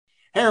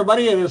Hey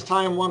everybody, it is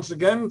time once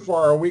again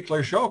for our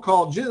weekly show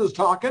called Jizz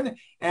Talking.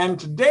 And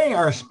today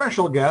our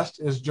special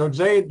guest is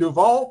Jose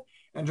Duval.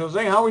 And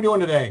Jose, how are we doing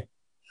today?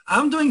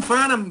 I'm doing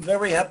fine. I'm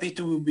very happy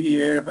to be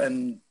here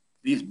and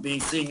be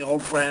seeing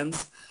old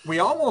friends. We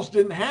almost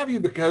didn't have you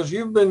because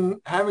you've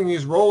been having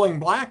these rolling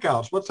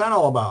blackouts. What's that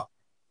all about?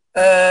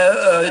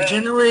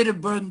 Generator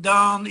burned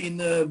down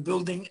in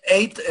building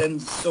 8, and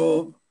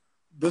so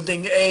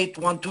building 8,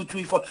 1, 2,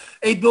 3, 4,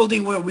 8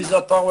 building were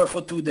without power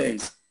for 2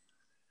 days.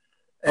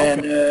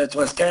 And Okay. it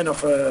was kind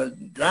of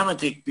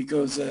dramatic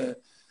because,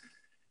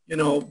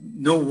 no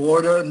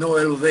water, no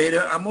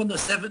elevator. I'm on the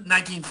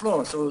 19th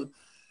floor, so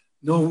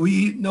no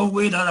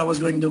way that I was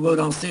going to go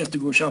downstairs to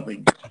go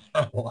shopping.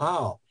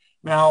 Wow.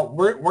 Now,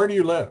 where do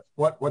you live?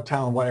 What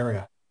town, what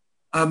area?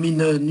 I'm in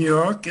New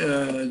York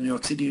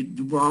City,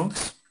 the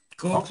Bronx,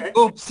 Okay.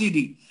 Cope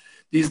City.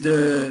 This is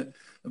the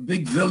a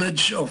big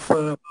village of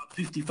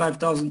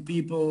 55,000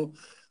 people,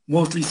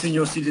 mostly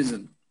senior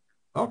citizens.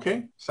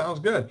 Okay. Sounds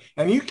good.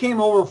 And you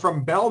came over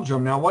from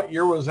Belgium. Now, what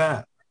year was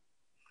that?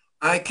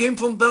 I came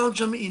from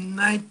Belgium in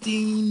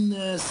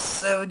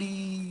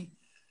 1970,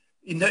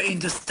 in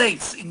the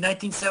States in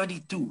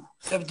 1972,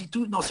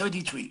 72, no,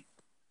 73.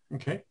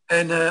 Okay.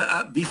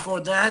 And before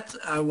that,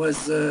 I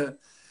was, I'm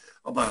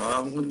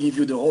going to give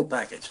you the whole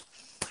package.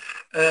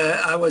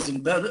 I was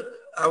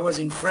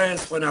in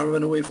France when I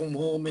ran away from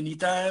home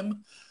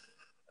anytime.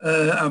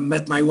 I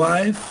met my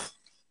wife,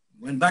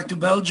 went back to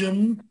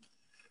Belgium.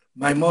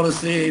 My mother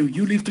said,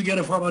 you live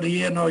together for about a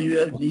year now,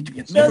 you need to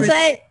get married.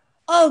 Jose,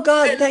 oh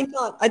God, thank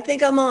God. I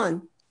think I'm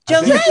on. I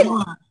think Jose, you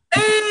are.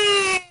 Hey,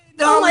 oh my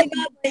darling.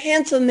 God, the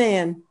handsome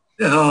man.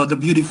 Oh, the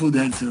beautiful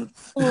dancer.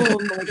 Oh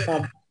my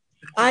God.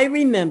 I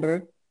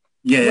remember.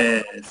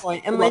 Yes. Am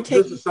Hold I on just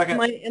a taking,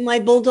 second. am I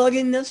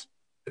bulldogging this?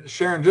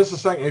 Sharon, just a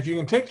second. If you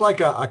can take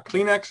like a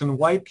Kleenex and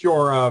wipe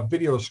your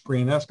video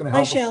screen, that's going to I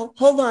help us. shall.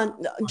 Hold on.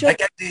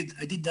 Like I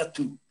did that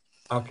too.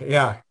 Okay,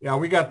 yeah,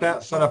 we got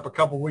that set up a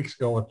couple weeks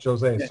ago with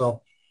Jose. Yeah.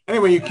 So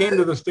anyway, you came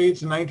to the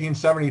States in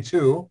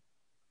 1972.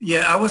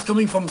 Yeah, I was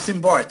coming from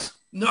St. Bart.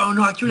 No,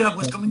 actually I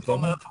was coming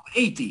from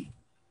Haiti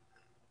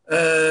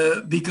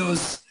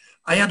because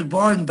I had a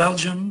bar in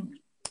Belgium.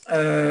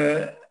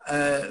 I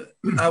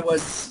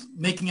was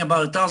making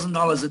about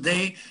 $1,000 a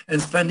day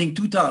and spending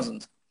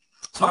 2,000.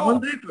 So I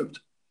went bankrupt.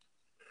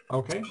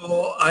 Okay.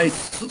 So I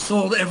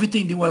sold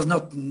everything that was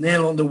not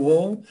nailed on the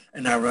wall,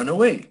 and I ran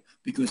away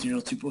because you're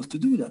not supposed to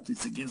do that.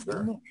 It's against the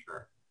law.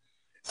 Sure.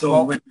 So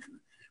Well,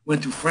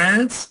 went to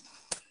France,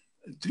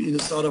 in the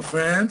south of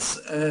France.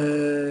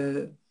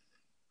 I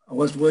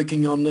was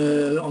working on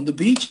the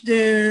beach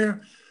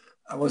there.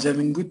 I was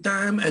having a good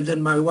time, and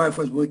then my wife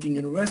was working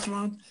in a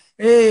restaurant.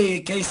 Hey,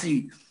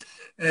 Casey,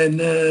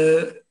 and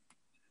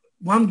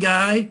one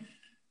guy,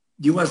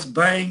 he was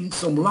buying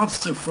some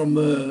lobster from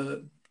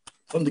the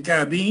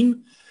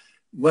Caribbean,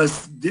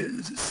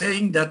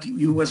 saying that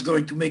he was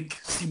going to make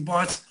St.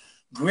 Bart's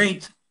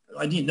great.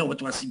 I didn't know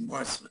what was St.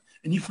 Bart's,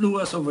 and he flew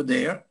us over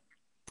there.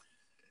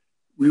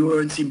 We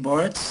were in St.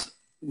 Bart's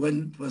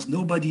when there was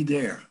nobody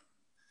there.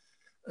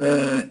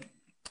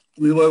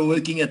 We were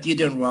working at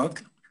Eden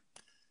Rock.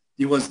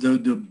 It was the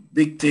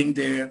big thing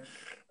there.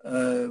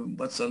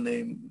 What's her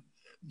name?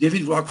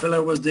 David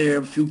Rockefeller was there,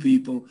 a few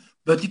people,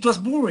 but it was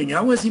boring.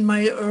 I was in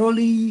my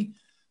early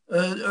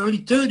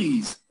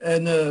 30s,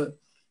 and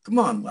come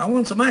on, I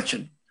want some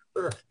action.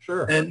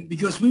 sure. And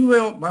because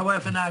my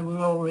wife and I, we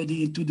were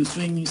already into the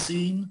swinging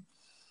scene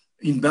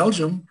in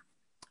Belgium.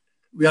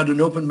 We had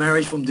an open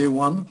marriage from day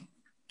one,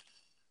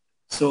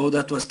 so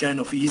that was kind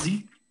of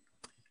easy.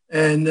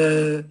 And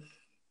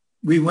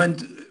we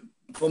went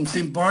from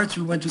St. Bart's,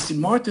 we went to St.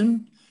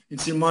 Martin. In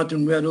St.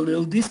 Martin, we had a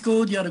little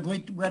disco. We had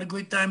a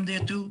great time there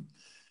too.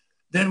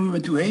 Then we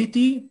went to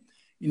Haiti.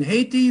 In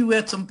Haiti, we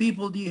had some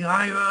people, they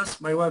hired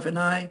us, my wife and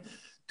I,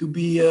 to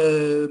be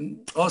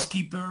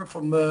housekeeper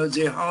from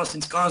their house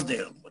in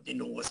Scarsdale. What they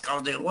know what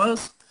Scarsdale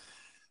was.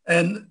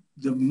 And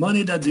the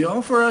money that they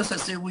offer us, I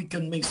said we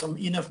can make some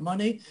enough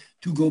money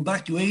to go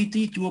back to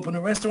Haiti to open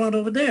a restaurant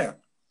over there.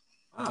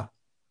 Ah.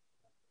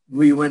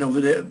 We went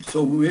over there,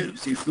 so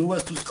they flew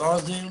us to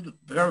Scarsdale,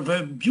 very,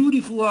 very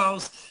beautiful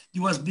house. It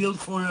was built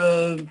for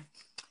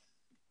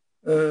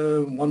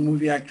one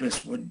movie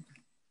actress. Which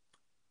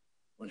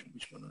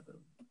one?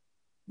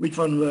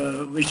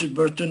 Richard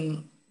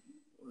Burton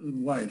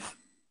wife.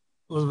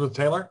 Elizabeth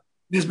Taylor?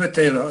 Elizabeth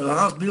Taylor. A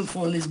house built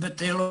for Elizabeth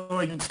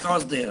Taylor in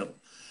Scarsdale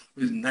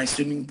with a nice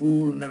swimming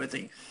pool and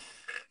everything.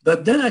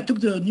 But then I took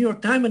the New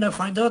York Times and I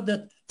find out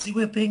that they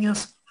were paying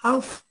us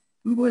half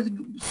we were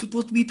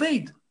supposed to be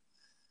paid.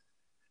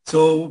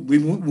 So we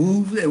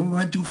moved and we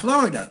went to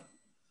Florida,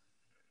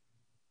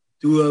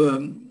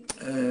 to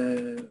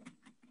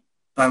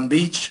Palm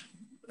Beach,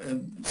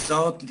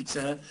 South,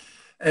 etc.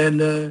 And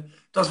it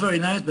was very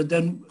nice. But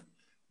then,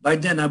 by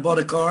then I bought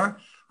a car.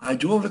 I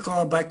drove the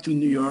car back to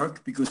New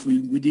York because we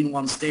didn't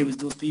want to stay with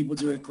those people.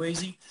 They were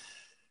crazy.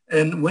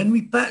 And when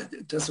we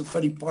passed, that's a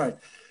funny part.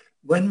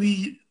 When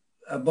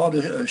I bought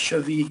a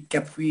Chevy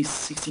Caprice,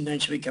 69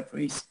 Chevy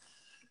Caprice,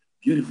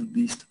 beautiful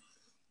beast.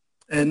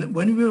 And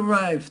when we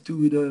arrived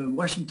to the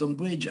Washington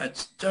Bridge, I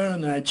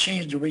turned and I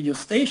changed the radio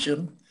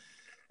station,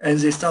 and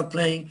they start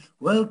playing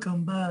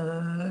 "Welcome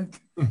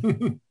Back."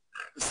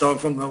 So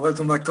from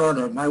Welcome Back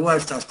corner, my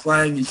wife starts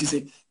crying, and she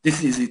said,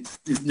 "This is it.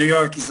 This New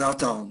York is our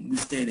town. We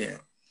stay there."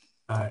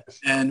 Nice.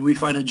 And we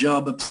find a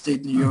job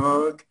upstate New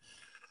York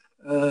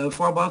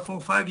for about 4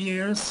 or 5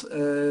 years.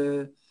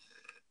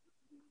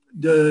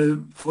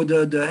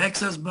 The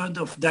ex-husband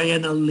of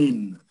Diana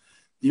Lynn,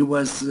 he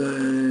was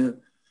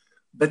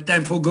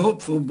bedtime for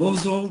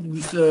Bozo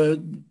with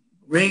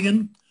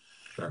Reagan,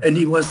 Sure. and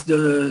he was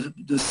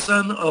the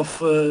son of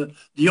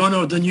the owner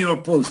of the New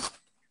York Post.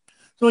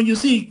 So you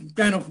see,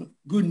 kind of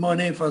good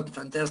money,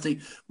 fantastic.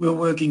 We were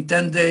working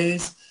 10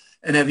 days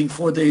and having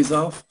 4 days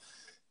off.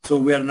 So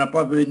we had an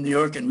apartment in New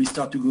York, and we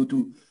start to go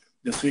to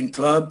the swing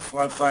club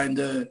for find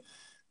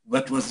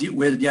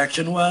where the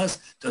action was.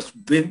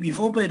 Just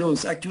before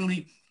Plato's,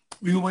 actually,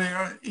 we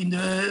were in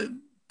the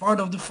part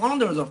of the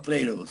founders of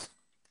Plato's.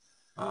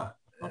 Ah,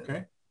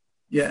 okay.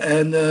 Yeah,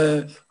 and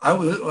I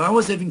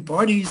was having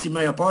parties in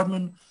my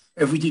apartment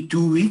every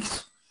 2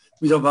 weeks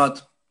with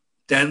about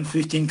 10,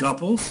 15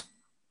 couples.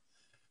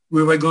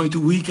 We were going to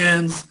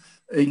weekends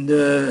in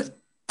the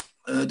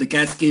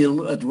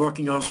Catskill at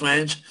Working Horse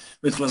Ranch,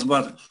 which was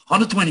about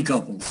 120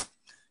 couples.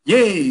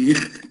 Yay!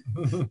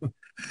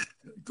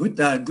 Good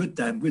time, good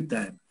time, good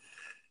time.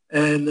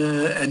 And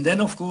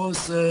then, of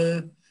course,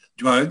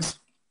 drugs,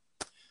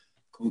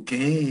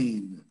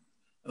 cocaine,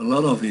 a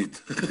lot of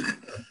it.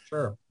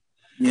 Sure.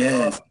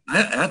 Yes,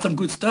 I had some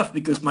good stuff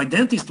because my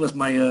dentist was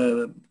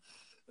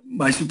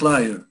my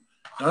supplier.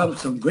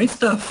 Some great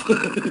stuff.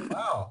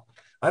 Wow.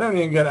 I don't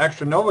even get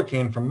extra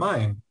Novocaine from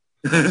mine.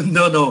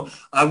 No.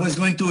 I was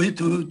going to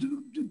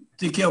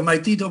take care of my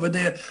teeth over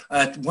there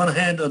at one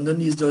hand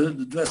underneath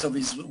the dress of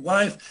his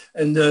wife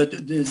and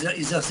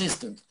his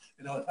assistant.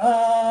 You know,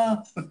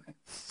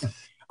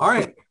 All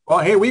right. Well,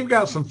 hey, we've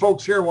got some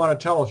folks here who want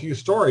to tell a few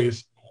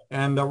stories.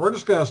 And we're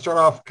just going to start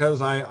off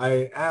because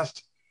I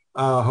asked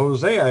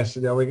Jose, I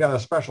said, yeah, we got a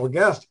special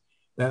guest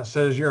that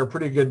says you're a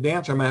pretty good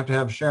dancer. I'm going to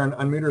have Sharon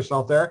unmute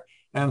herself there.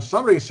 And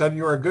somebody said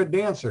you were a good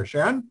dancer.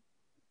 Sharon?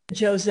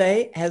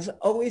 Jose has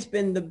always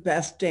been the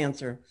best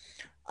dancer.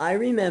 I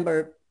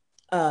remember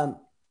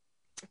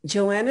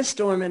Joanna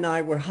Storm and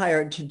I were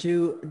hired to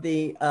do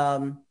the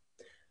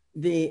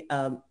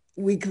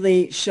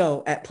weekly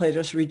show at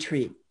Plato's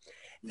Retreat.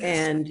 Yes.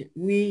 And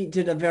we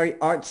did a very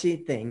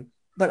artsy thing.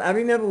 But I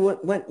remember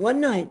one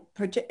night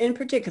in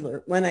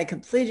particular, when I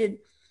completed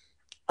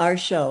our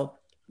show,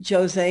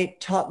 Jose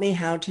taught me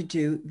how to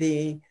do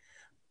the,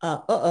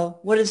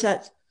 what is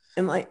that?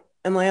 Am I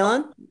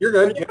on? You're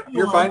good. Yeah,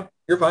 you're fine.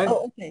 You're fine.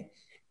 Oh, okay.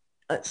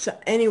 So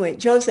anyway,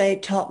 Jose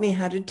taught me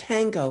how to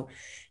tango.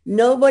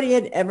 Nobody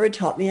had ever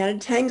taught me how to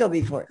tango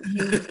before.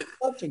 He was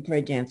such a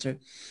great dancer.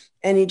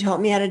 And he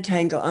taught me how to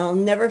tango. I'll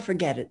never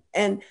forget it.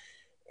 And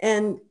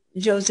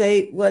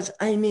Jose was,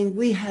 I mean,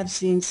 we have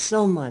seen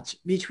so much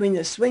between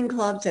the swing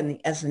clubs and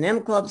the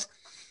S&M clubs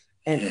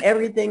and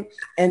everything.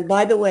 And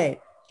by the way,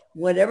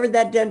 whatever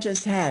that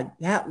dentist had,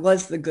 that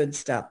was the good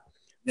stuff.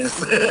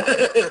 Yes.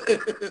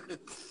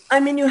 I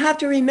mean, you have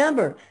to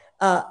remember,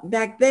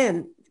 back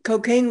then,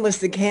 cocaine was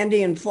the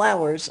candy and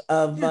flowers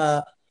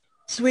of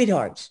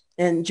sweethearts.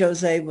 And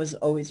Jose was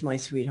always my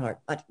sweetheart.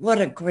 But what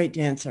a great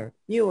dancer.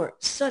 You were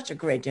such a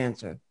great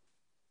dancer.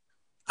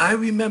 I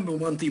remember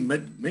one thing,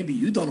 but maybe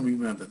you don't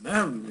remember.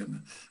 I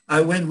remember.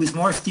 I went with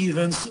Mark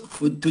Stevens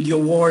to the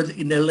award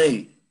in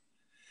LA.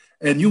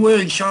 And you were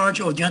in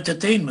charge of the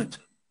entertainment.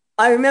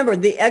 I remember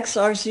the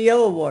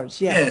XRCO awards,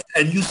 yeah. Yes,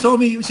 and you saw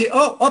me, you say,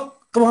 oh,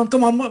 up,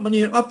 come on,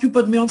 money, up, you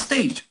put me on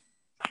stage.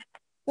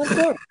 Of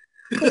course,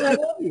 because I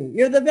love you.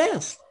 You're the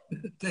best.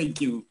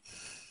 Thank you.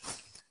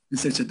 You're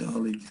such a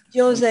darling.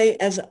 Jose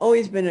has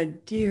always been a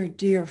dear,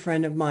 dear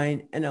friend of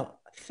mine and a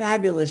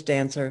fabulous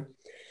dancer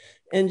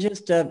and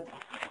just a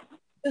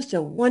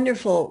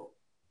wonderful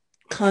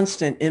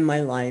constant in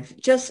my life.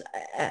 Just,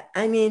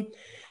 I mean,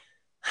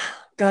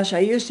 gosh, I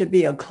used to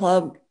be a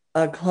club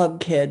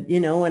kid,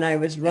 you know, when I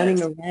was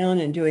running around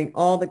and doing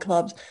all the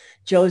clubs.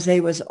 Jose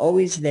was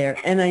always there.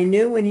 And I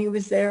knew when he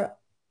was there,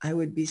 I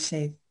would be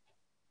safe.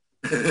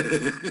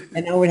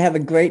 And I would have a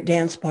great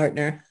dance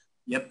partner.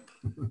 Yep.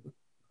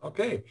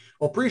 Okay.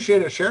 Well,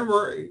 appreciate it, Sharon.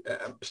 We're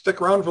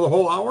stick around for the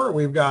whole hour.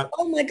 We've got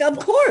of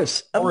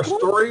course. More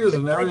stories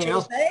and everything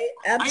else.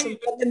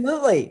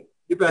 Absolutely.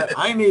 You bet.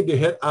 I need to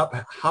hit up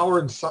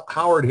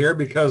Howard here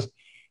because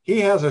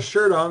he has a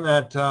shirt on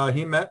that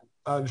he met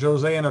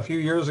Jose in a few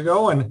years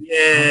ago. And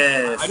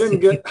yes. I didn't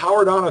get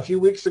Howard on a few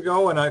weeks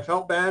ago and I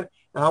felt bad.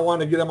 And I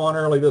wanted to get him on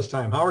early this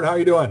time. Howard, how are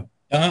you doing?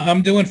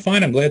 I'm doing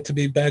fine. I'm glad to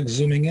be back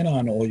zooming in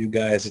on all you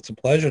guys. It's a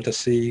pleasure to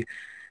see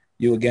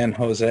you again,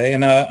 Jose.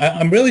 And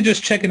I'm really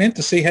just checking in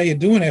to see how you're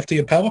doing after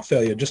your power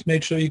failure. Just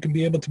made sure you can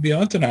be able to be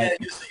on tonight.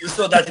 Yeah, you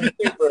saw that in the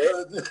paper.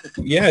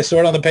 Yeah, I saw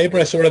it on the paper.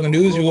 I saw it on the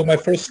news. You were my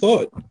first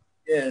thought.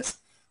 Yes.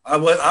 I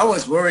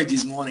was worried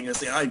this morning. I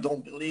said, I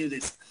don't believe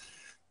this.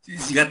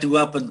 This got to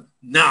happen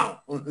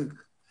now.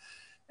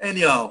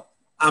 Anyhow,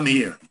 I'm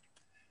here.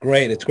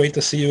 Great. It's great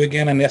to see you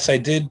again. And yes, I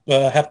did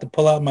have to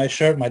pull out my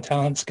shirt, my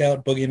Talent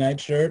Scout Boogie Night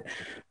shirt,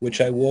 which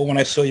I wore when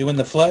I saw you in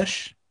the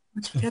flesh.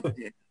 Let's get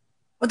there.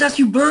 Oh, that's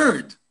your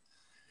bird.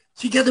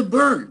 So you get a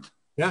bird.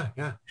 Yeah,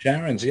 yeah.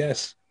 Sharon's,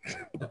 yes.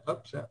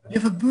 Oops, yeah. You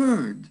have a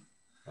bird.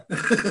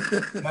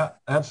 Yeah,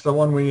 that's the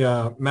one we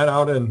met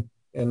out in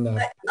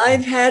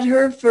I've had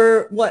her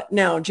for what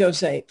now,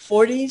 Jose?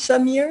 40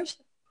 some years?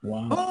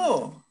 Wow.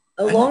 Oh.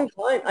 A long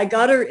time. I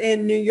got her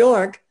in New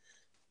York.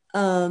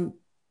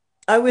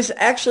 I was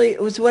actually,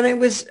 it was when I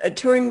was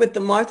touring with the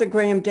Martha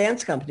Graham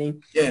Dance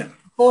Company. Yeah.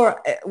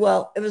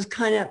 Well, it was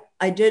kind of,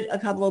 I did a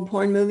couple of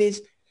porn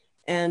movies.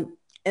 And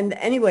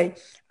anyway,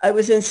 I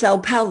was in Sao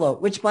Paulo,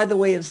 which, by the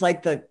way, is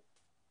like the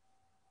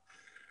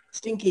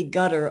stinky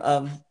gutter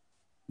of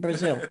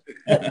Brazil.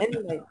 But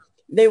anyway,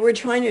 they were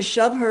trying to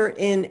shove her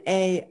in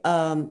a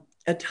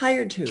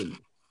tire tube.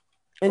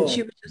 And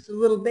she was just a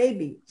little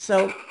baby.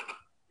 So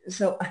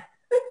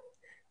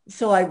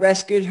I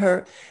rescued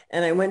her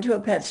and I went to a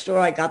pet store.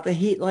 I got the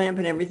heat lamp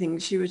and everything.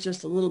 She was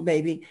just a little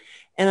baby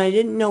and I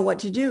didn't know what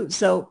to do.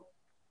 So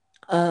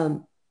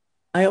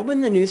I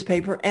opened the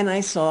newspaper and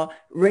I saw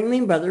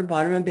Ringling Brother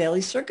Barnum and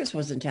Bailey Circus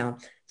was in town.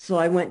 So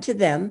I went to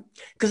them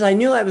because I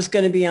knew I was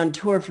going to be on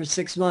tour for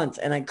 6 months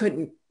and I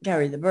couldn't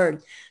carry the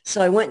bird.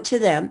 So I went to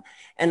them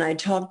and I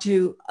talked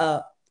to,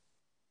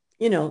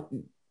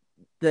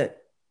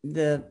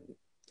 the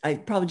I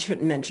probably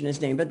shouldn't mention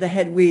his name, but the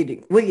head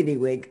wiggity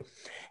wig.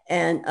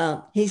 And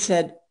he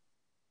said,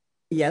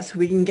 yes,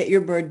 we can get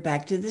your bird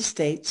back to the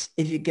States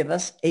if you give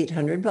us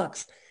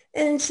 $800.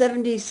 And in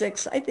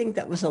 76, I think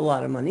that was a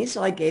lot of money.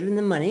 So I gave him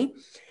the money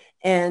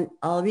and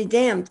I'll be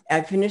damned.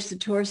 I finished the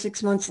tour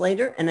 6 months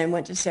later and I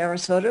went to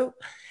Sarasota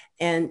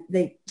and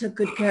they took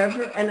good care of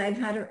her and I've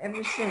had her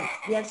ever since.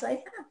 Yes, I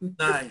have.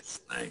 Nice.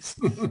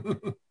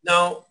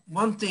 Now,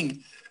 one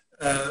thing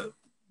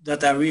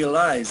that I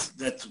realized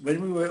that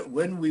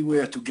when we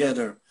were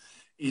together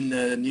in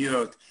New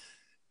York,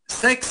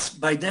 sex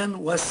by then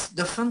was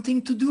the fun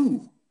thing to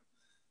do.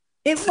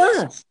 It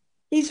was.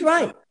 He's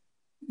right.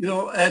 You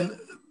know, and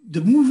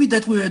the movie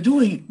that we were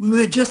doing, we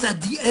were just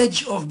at the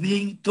edge of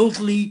being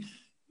totally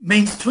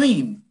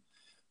mainstream.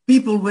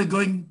 People were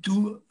going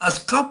to, as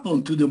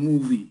couple, to the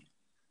movie.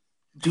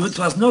 It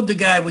was not the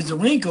guy with the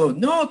raincoat.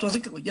 No, it was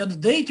the other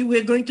date you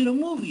were going to the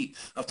movie.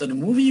 After the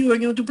movie, you were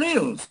going to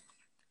Plato's.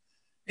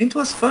 It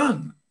was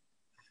fun.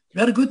 We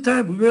had a good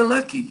time. We were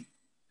lucky.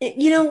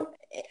 You know,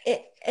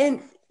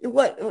 and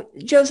what,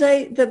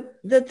 Jose,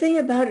 the thing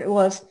about it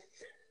was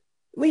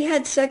we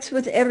had sex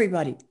with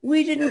everybody.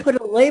 We didn't put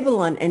a label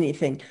on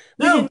anything.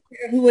 We didn't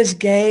care who was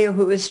gay or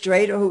who was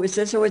straight or who was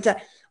this or was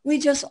that. We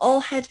just all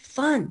had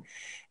fun.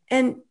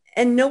 And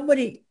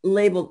nobody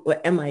labeled,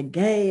 well, am I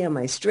gay? Am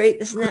I straight?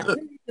 This and that. We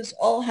were just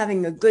all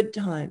having a good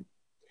time.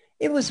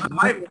 It was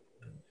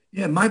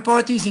my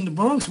parties in the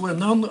Bronx were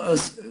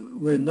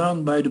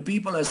known by the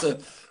people as a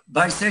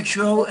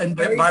bisexual and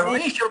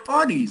biracial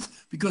parties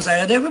because I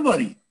had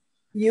everybody.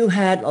 You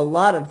had a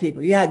lot of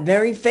people. You had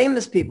very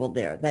famous people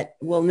there that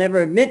will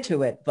never admit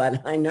to it,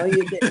 but I know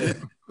you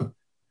did.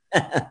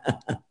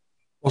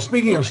 Well,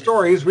 speaking of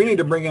stories, we need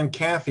to bring in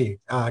Kathy.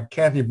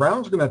 Kathy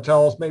Brown's going to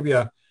tell us maybe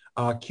a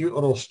cute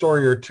little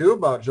story or two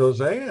about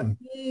Jose. And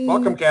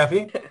welcome,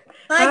 Kathy.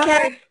 Hi,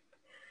 Kathy.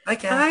 Hi,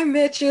 Kathy. Hi,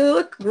 Mitch. You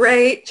look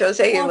great.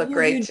 Jose, you look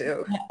great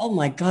too. Oh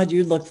my God,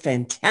 you look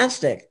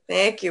fantastic.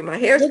 Thank you. My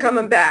hair's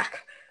coming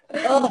back.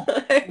 Oh,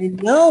 I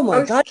know,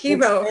 my God.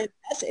 Chemo.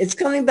 It's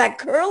coming back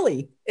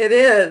curly. It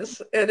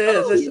is. It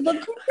is. Oh, you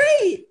look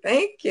great.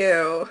 Thank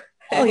you.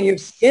 Oh, your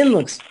skin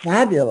looks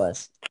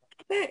fabulous.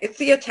 It's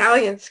the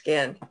Italian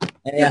skin.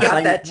 Yes, you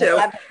got that too.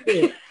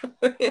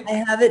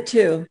 I have it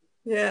too.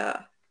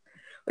 Yeah.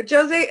 Well,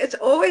 Jose, it's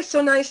always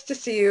so nice to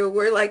see you.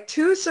 We're like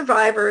two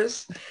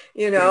survivors,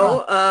 you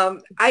know.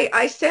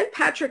 I sent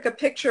Patrick a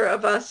picture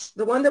of us,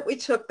 the one that we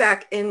took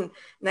back in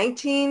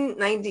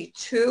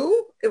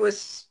 1992.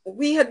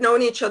 We had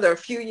known each other a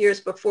few years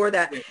before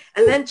that.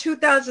 And then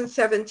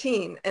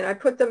 2017, and I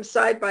put them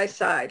side by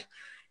side.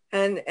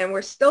 And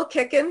we're still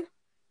kicking,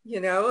 you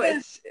know. Yeah.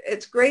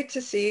 It's great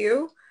to see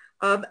you.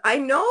 I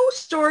know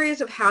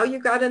stories of how you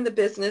got in the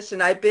business,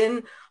 and I've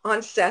been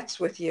on sets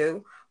with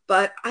you.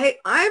 But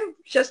I'm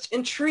just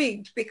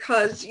intrigued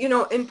because, you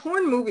know, in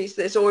porn movies,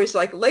 there's always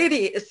like,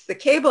 lady, it's the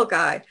cable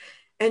guy.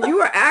 And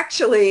you are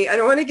actually, I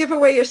don't want to give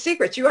away your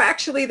secrets, you are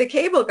actually the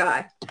cable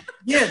guy.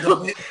 Yeah.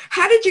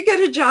 How did you get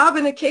a job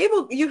in a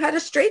cable? You had a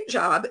straight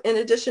job in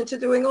addition to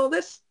doing all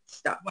this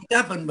stuff. What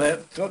happened by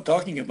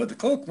talking about the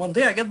coke, one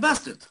day I got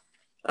busted.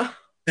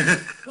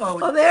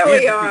 Oh, there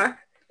we are.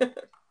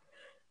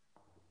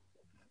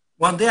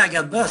 One day I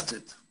got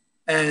busted.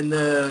 And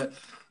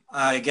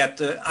I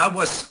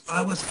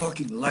was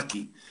fucking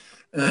lucky.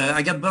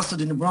 I got busted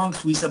in the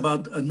Bronx with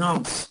about an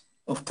ounce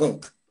of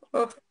coke.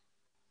 Oh.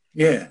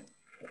 Yeah.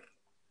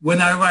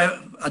 When I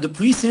arrived at the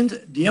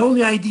precinct, the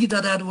only ID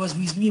that I had was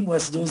with me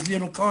was those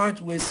little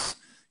cards with,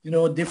 you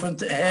know,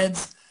 different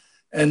heads,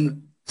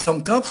 and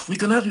some cops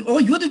recognized me. Oh,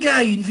 you're the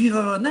guy in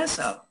Viva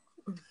Vanessa.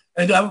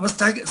 And I was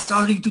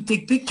starting to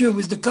take picture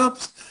with the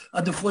cops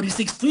at the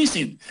 46th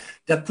precinct.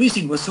 That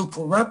precinct was so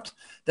corrupt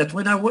that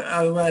when I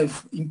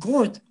arrived in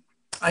court,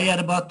 I had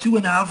about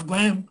 2.5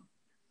 grams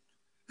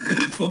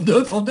from the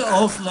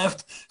oath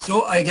left.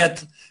 So I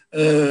got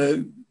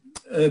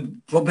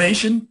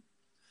probation,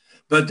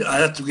 but I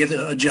had to get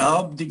a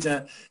job.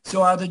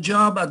 So I had a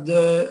job at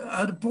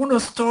the porno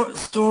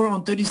store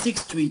on 36th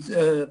Street,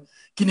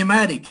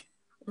 Kinematic.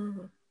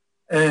 Mm-hmm.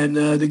 And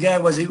the guy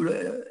was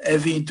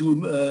heavy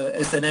into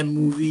S&M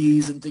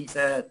movies and things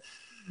like that.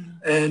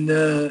 And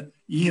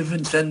he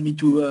even sent me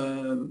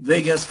to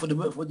Vegas for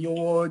the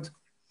award.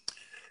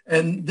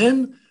 And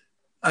then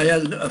I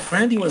had a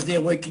friend, he was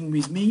there working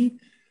with me.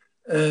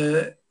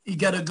 He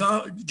got a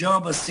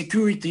job as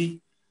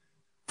security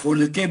for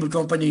the cable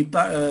company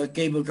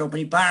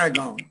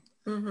Paragon,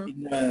 mm-hmm.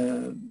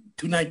 in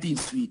 219th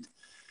Street.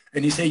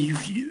 And he said,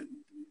 you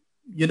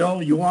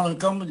want to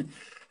come?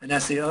 And I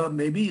say, oh,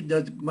 maybe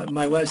that.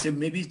 My wife said,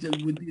 maybe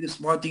that would be the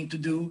smart thing to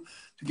do,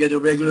 to get a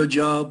regular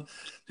job,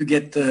 to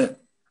get a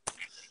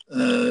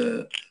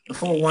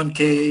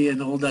 401k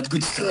and all that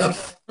good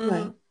stuff.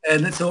 Mm-hmm.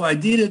 And so I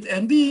did it.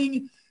 And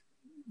being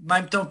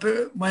my top,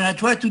 when I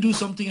try to do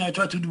something, I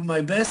try to do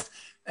my best.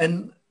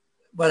 And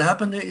what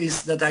happened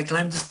is that I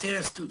climbed the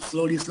stairs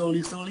slowly,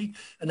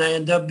 and I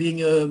end up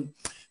being a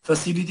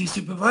facility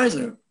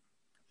supervisor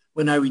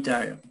when I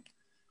retire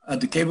at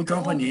the cable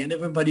company, and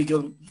everybody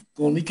call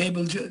me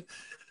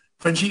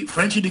Frenchy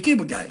the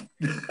cable guy.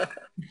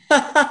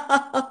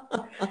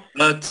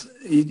 But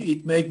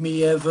it made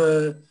me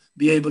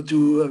be able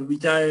to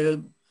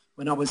retire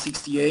when I was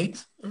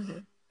 68, mm-hmm.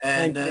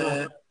 and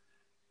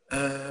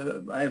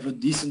I have a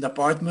decent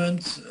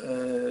apartment.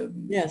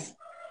 Yes.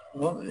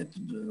 Well,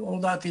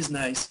 all that is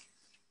nice.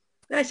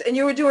 Nice, and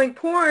you were doing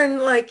porn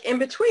like in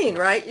between,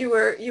 right? You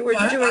were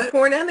doing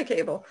porn and the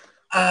cable.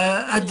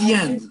 At the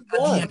end.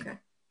 Okay.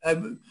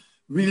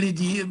 Really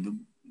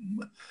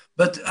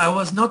but I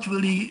was not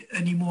really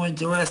anymore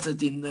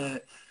interested in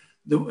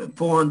the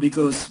porn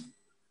because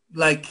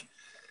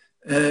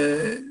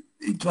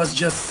it was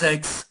just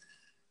sex.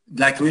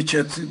 Like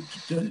Richard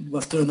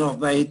was turned off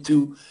by it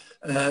too.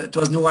 It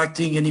was no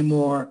acting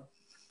anymore.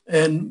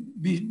 And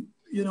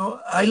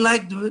I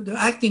liked the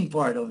acting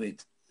part of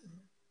it.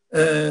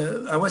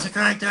 I was a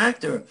character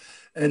actor,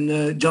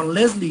 and John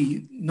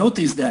Leslie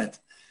noticed that.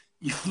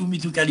 He flew me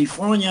to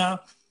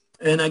California,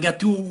 and I got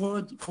 2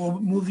 awards for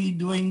movie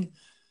doing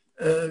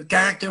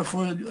character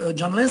for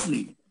John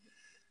Leslie.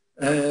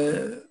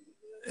 And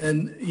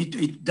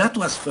that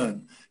was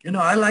fun.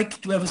 I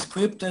like to have a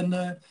script, and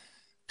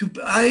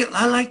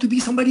I like to be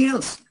somebody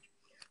else.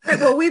 Right,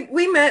 well,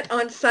 we met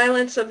on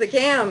Silence of the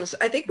Gams.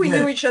 I think we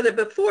knew each other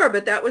before,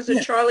 but that was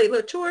a Charlie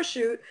Latour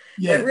shoot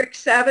that Rick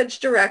Savage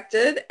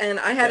directed, and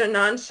I had a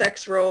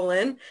non-sex role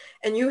in,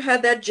 and you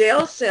had that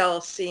jail cell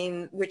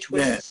scene, which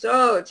was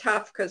so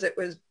tough because it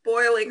was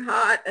boiling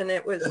hot and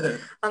it was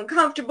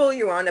uncomfortable.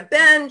 You were on a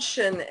bench,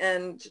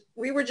 and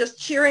we were just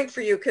cheering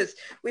for you because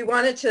we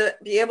wanted to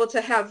be able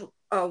to have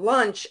a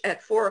lunch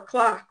at 4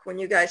 o'clock when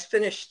you guys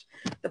finished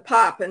the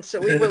pop, and so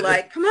we were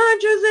like, come on,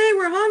 Jose,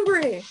 we're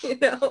hungry,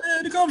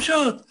 The Gum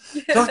Shot.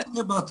 Yeah.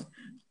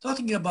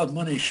 Talking about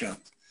Money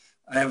Shot,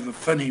 I have a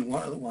funny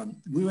one.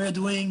 We were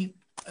doing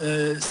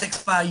Sex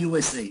Spy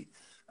USA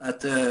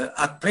at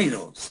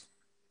Plato's.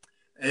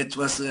 It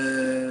was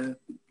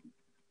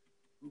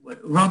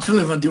Ron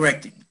Sullivan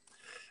directing,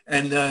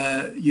 and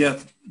you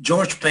have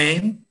George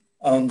Payne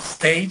on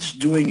stage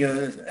doing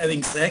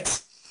having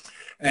sex,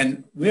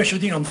 and we're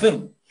shooting on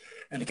film.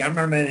 And the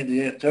cameraman is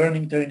there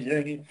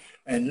turning,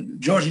 and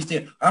George is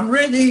there, I'm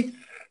ready.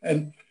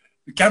 And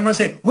the camera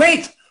said,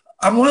 wait,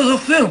 I'm on the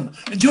film.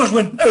 And George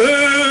went,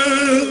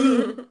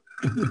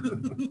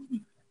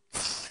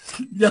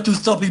 he had to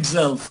stop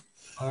himself.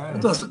 All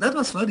right. That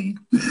was funny.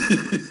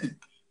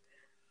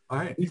 All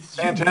right,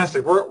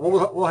 fantastic.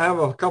 We'll have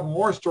a couple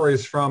more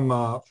stories from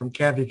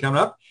Kathy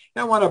coming up.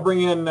 And I want to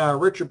bring in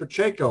Richard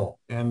Pacheco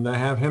and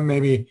have him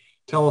maybe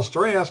tell a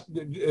story. Ask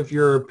if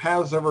your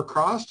paths ever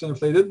crossed, and if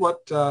they did,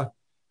 what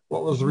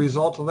was the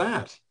result of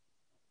that?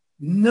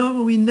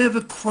 No, we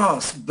never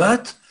crossed,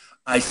 but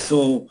I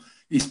saw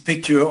his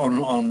picture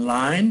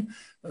online,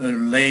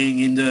 laying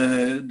in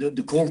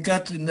the cold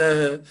cut in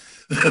the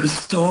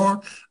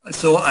store.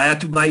 So I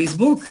had to buy his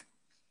book.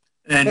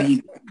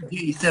 And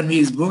he sent me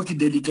his book, he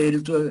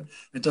dedicated to it.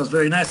 It was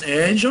very nice.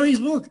 I enjoy his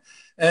book.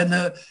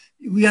 And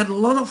we had a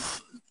lot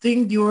of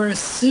things that were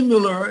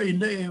similar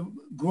in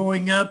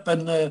growing up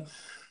and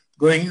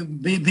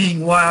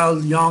being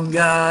wild young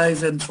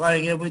guys and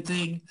trying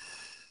everything.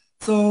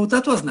 So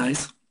that was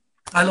nice.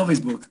 I love his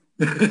book.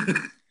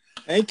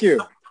 Thank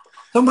you.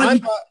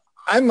 Somebody,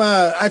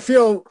 I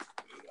feel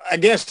a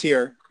guest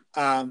here.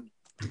 I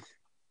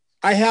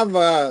have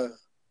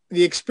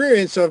the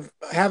experience of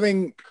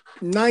having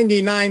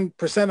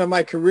 99% of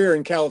my career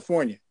in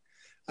California.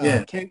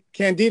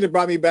 Candida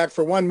brought me back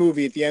for one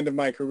movie at the end of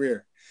my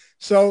career.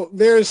 So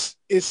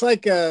it's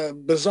like a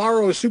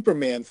bizarro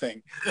Superman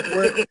thing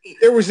where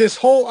there was this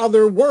whole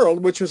other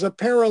world, which was a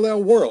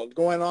parallel world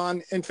going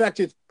on. In fact,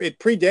 it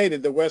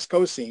predated the West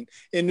Coast scene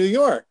in New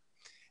York.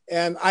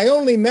 And I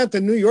only met the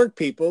New York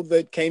people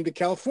that came to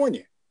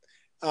California.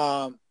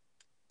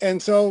 And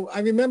so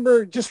I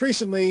remember just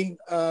recently,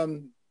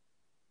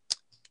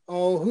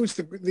 who's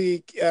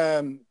the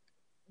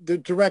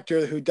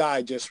director who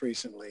died just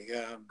recently?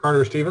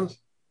 Carter Stevens?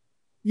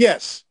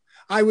 Yes.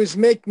 I was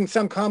making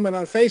some comment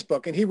on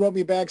Facebook and he wrote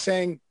me back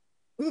saying,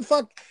 who the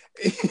fuck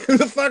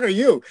are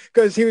you?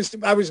 Because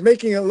I was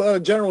making a lot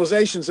of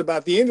generalizations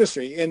about the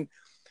industry. And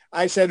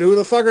I said, who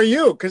the fuck are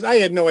you? Because I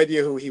had no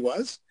idea who he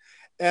was.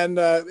 And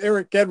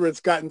Eric Edwards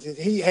got into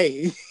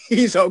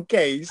he's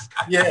okay. He's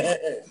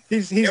Eric got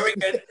his he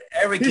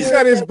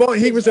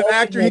was an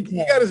actor. He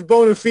got his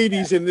bona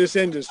fides in this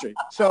industry.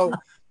 So,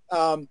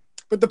 but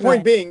the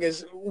point being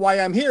is why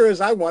I'm here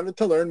is I wanted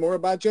to learn more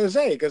about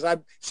Jose because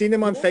I've seen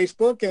him on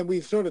Facebook and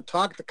we've sort of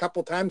talked a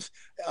couple times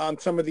on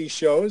some of these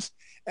shows.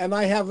 And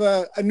I have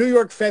a New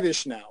York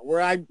fetish now where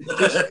I'm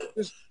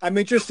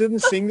interested in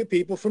seeing the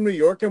people from New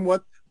York and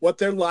what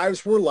their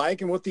lives were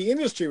like and what the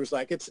industry was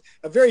like. It's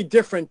a very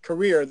different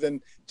career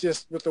than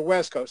just with the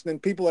West Coast. And then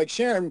people like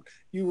Sharon,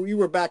 you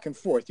were back and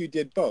forth. You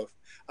did both.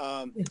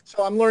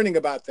 So I'm learning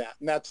about that,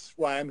 and that's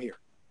why I'm here.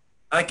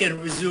 I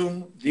can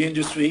resume the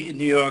industry in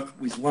New York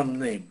with one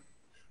name.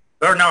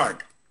 Bernard.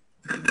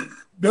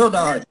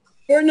 Bernard.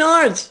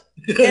 Bernard's.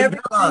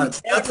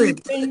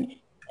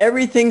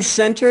 Everything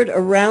centered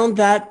around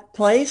that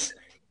place.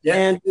 Yeah.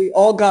 And we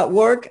all got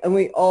work and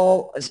we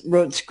all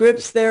wrote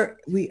scripts there.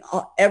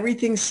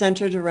 Everything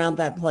centered around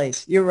that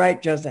place. You're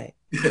right, Jose.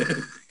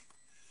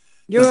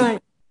 You're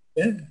right.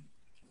 Yeah.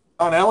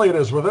 Sean Elliott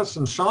is with us,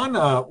 and Sean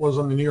was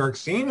on the New York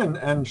scene.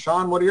 And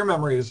Sean, what are your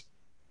memories?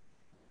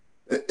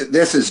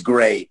 This is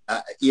great.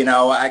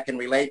 I can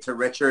relate to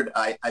Richard.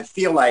 I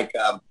feel like,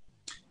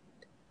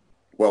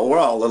 well, we're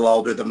all a little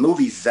older. The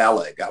movie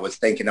Zelig, I was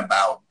thinking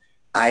about.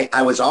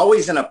 I was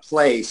always in a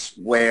place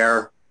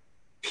where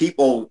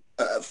people,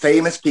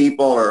 famous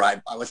people, or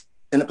I was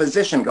in a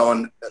position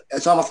going,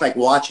 it's almost like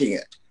watching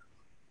it.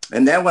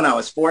 And then when I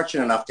was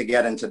fortunate enough to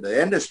get into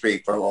the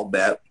industry for a little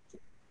bit,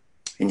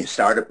 and you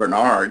start at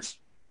Bernard's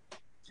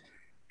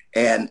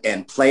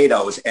and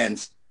Plato's,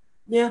 and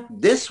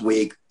this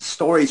week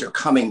stories are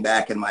coming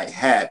back in my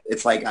head.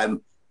 It's like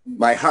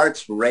my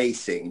heart's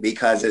racing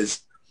because as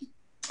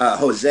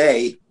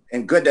Jose,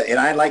 and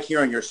I like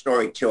hearing your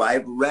story too.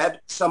 I've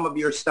read some of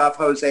your stuff,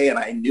 Jose, and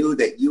I knew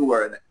that you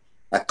were an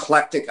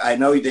eclectic. I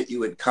know that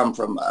you had come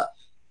from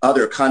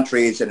other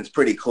countries, and it's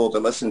pretty cool to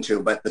listen to.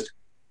 But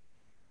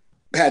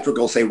Patrick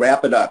will say,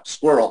 "Wrap it up,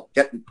 squirrel.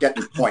 Get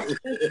the point."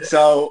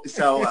 So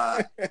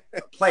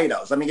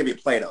Plato's. Let me give you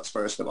Plato's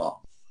first of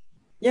all.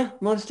 Yeah,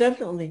 most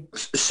definitely.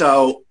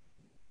 So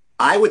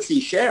I would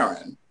see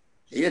Sharon.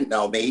 He didn't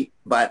know me,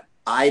 but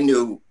I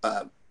knew.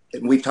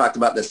 And we've talked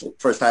about this the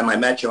first time I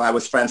met you. I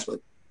was friends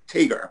with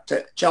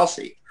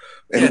Chelsea,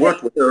 and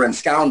worked with her in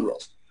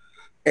Scoundrels,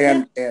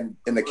 and in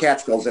the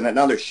Catskills in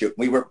another shoot.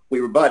 We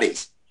were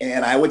buddies,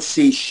 and I would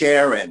see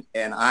Sharon,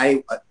 and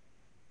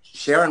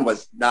Sharon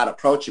was not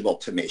approachable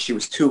to me. She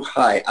was too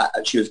high.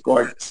 She was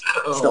gorgeous,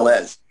 still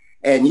is.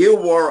 And you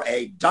wore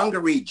a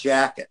dungaree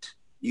jacket.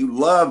 You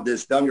loved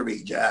this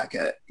dungaree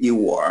jacket you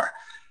wore,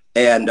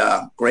 and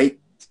great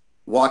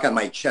walk on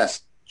my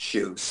chest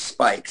shoes,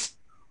 spikes.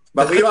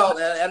 But we all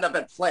end up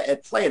at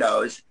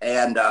Plato's,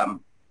 and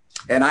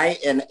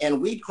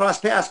we'd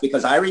cross paths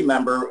because I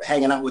remember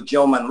hanging out with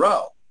Joe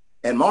Monroe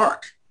and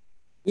Mark.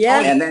 Yeah.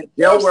 And then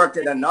Joe worked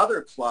at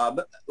another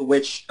club,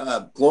 which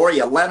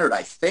Gloria Leonard,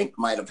 I think,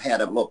 might have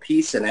had a little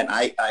piece in it.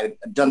 I'd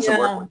done some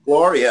work with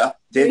Gloria,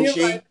 didn't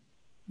she? Right.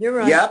 You're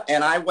right. Yep.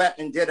 And I went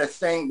and did a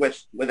thing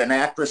with an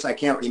actress, I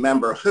can't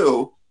remember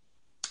who.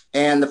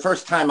 And the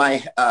first time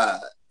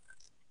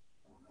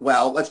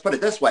well, let's put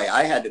it this way.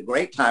 I had a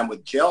great time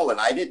with Jill,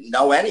 and I didn't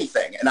know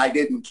anything, and I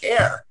didn't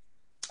care.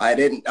 I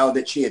didn't know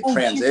that she had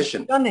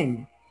transitioned.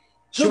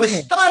 She was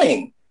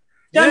stunning.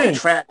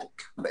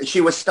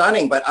 She was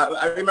stunning, but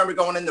I remember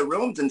going in the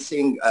rooms and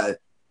seeing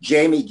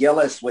Jamie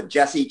Gillis with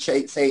Jesse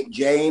St.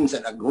 James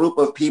and a group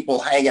of people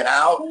hanging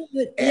out.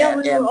 Yeah,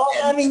 we were all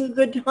having a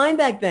good time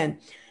back then.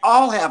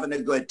 All having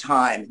a good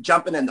time,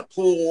 jumping in the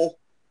pool,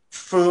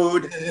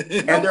 food.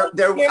 And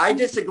I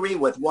disagree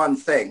with one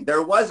thing.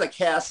 There was a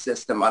caste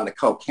system on the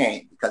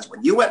cocaine because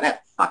when you went in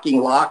that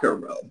fucking locker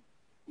room,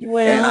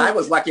 and I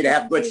was lucky to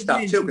have good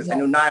stuff too because I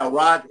knew Nile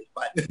Rodgers,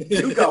 but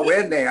you go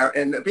in there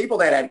and the people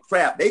that had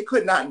crap, they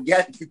could not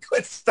get the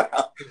good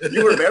stuff.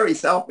 You were very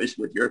selfish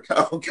with your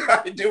coke.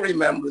 I do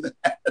remember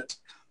that.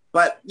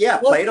 But yeah,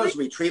 Plato's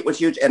Retreat was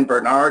huge, and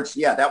Bernard's,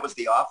 that was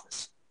the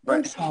office.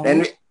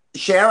 And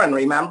Sharon,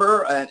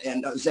 remember,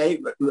 and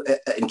Jose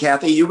and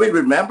Kathy, you would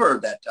remember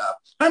that.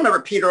 I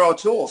remember Peter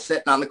O'Toole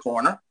sitting on the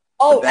corner.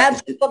 Oh,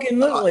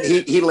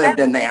 absolutely. He lived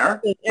in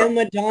there. And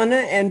Madonna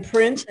and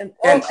Prince.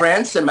 And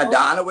Prince and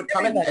Madonna would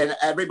come in, and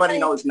everybody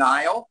knows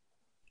Nile.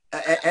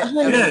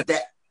 Everybody.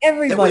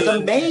 It was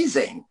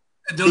amazing.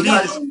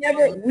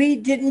 We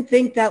didn't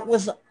think that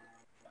was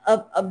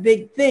a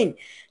big thing.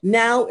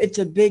 Now it's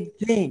a big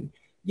thing,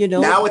 you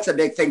know. Now it's a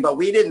big thing, but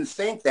we didn't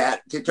think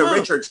that. To No,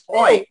 Richard's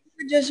point,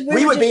 we would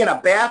just, be in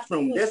a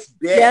bathroom this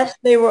big. yes,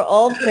 they were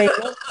all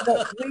famous,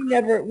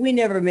 but we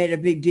never made a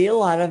big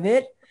deal out of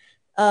it.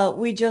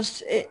 We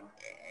just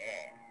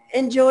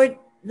enjoyed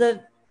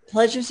the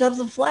pleasures of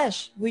the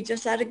flesh. We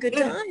just had a good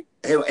time.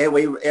 And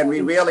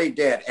we really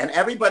did. And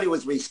everybody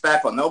was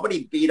respectful.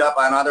 Nobody beat up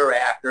on other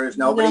actors.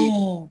 Nobody.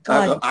 No,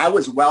 I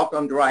was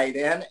welcomed right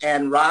in.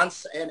 And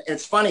Ron's, and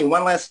it's funny,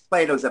 one last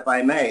Plato's, if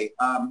I may.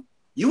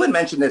 You had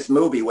mentioned this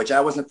movie, which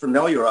I wasn't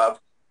familiar of.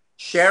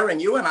 Sharon,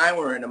 you and I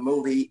were in a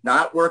movie,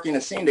 not working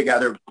a scene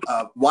together,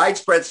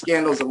 Widespread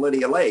Scandals of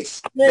Lydia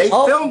Lace. They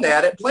filmed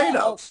that at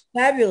Plato's.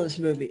 Fabulous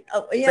movie.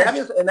 Oh, yeah.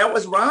 Fabulous. And that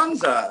was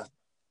Ron's,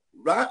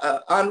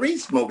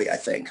 Henri's movie, I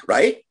think,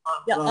 right?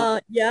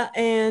 Yeah,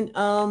 and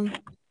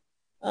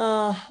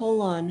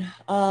hold on.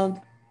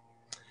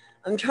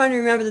 I'm trying to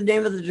remember the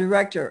name of the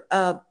director.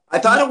 I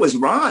thought it was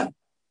Ron.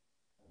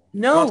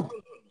 No,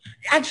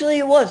 actually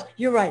it was.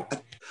 You're right.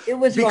 It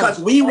was because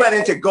Ron. We went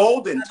into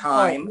Golden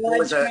Time. There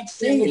was a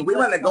scene. We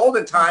went into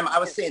Golden Time. I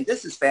was saying,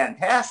 this is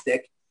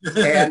fantastic.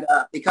 And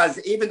because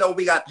even though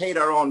we got paid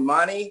our own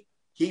money,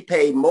 he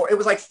paid more. It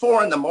was like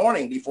 4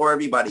 a.m. before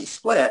everybody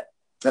split.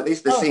 At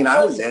least the scene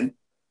I was in.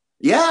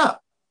 Yeah.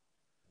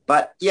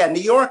 But yeah,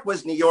 New York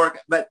was New York.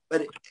 But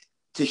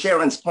to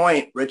Sharon's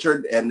point,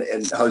 Richard and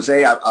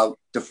Jose, I'll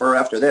defer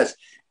after this.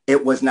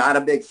 It was not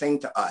a big thing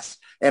to us.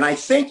 And I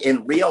think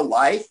in real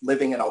life,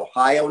 living in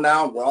Ohio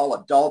now, we're all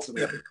adults and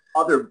we have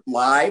other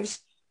lives.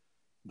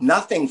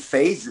 Nothing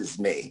phases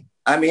me.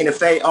 I mean, if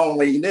they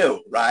only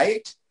knew,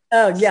 right?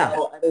 Oh, yeah.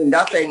 So, I mean,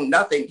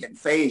 nothing can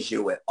phase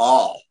you at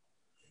all.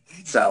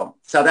 So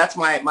that's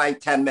my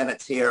 10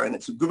 minutes here, and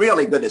it's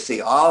really good to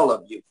see all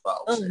of you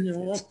folks. Oh,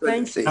 no,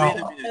 thank you.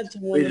 That's a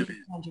wonderful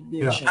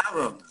contribution.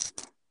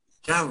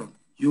 Carol,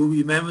 you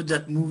remember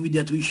that movie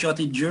that we shot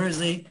in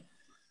Jersey?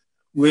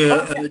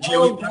 Where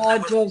oh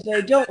God,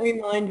 Jose, don't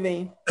remind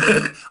me.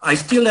 I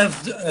still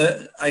have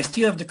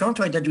the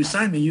contract that you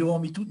signed me. You owe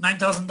me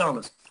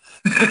 $9,000.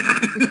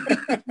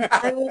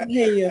 I will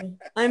pay you.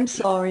 I'm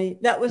sorry.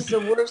 That was the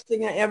worst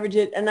thing I ever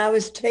did, and I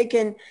was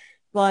taken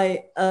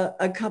by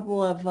a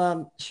couple of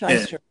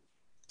shysters. Yeah.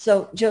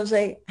 So,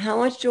 Jose, how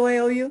much do I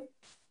owe you?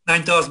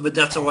 9,000, but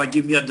that's all right.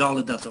 Give me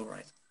 $1. That's all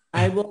right.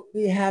 I will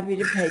be happy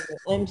to pay you.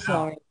 I'm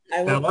sorry.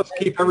 Now let's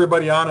keep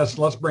everybody honest.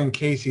 Let's bring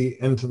Casey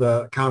into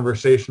the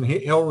conversation.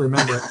 He'll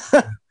remember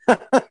it.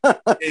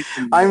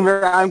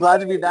 I'm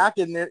glad to be back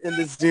in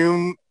the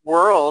Zoom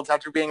world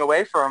after being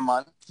away for a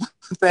month.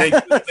 Thank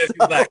you.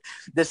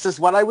 This is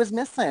what I was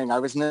missing. I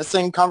was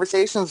missing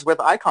conversations with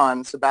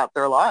icons about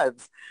their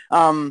lives.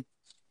 I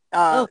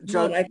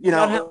forgot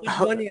how much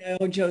money I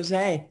owe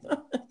Jose.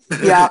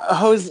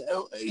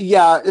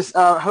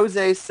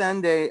 Jose,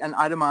 send an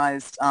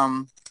itemized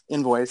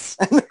invoice.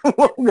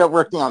 We'll get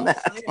working on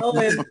that. I owe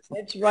him.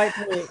 It's right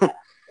for me.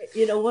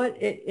 You know what?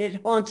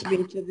 It haunts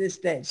me to this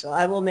day. So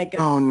I will make it.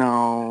 Oh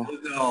no.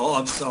 Oh,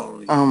 I'm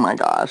sorry. Oh my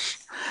gosh.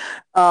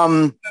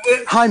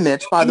 Hi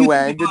Mitch, by the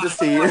way. Good to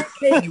see you.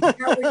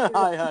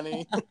 Hi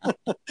honey.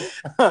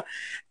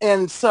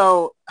 And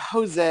so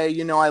Jose,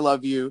 you know I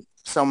love you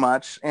so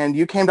much, and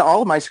you came to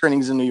all of my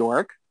screenings in New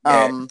York.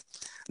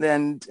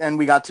 And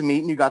we got to meet,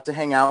 and you got to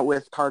hang out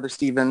with Carter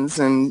Stevens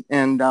and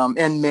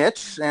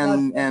Mitch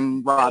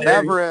and Rob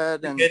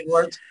Everett and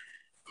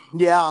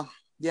yeah.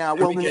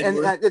 Well,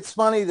 and it's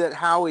funny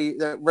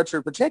that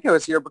Richard Pacheco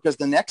is here, because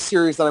the next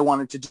series that I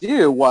wanted to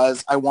do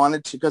was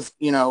because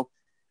your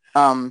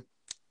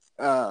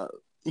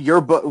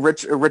book,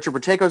 Richard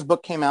Pacheco's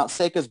book came out,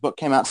 Seika's book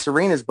came out,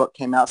 Serena's book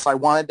came out, so I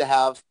wanted to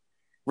have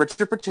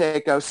Richard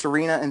Pacheco,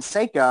 Serena, and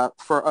Seika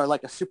for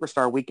like a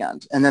superstar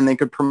weekend, and then they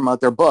could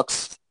promote their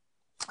books.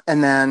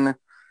 And then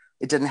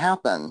it didn't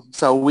happen.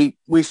 So we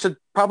should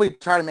probably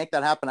try to make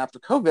that happen after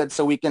COVID,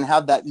 so we can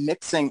have that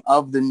mixing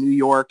of the New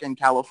York and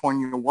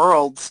California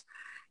worlds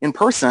in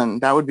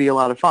person. That would be a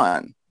lot of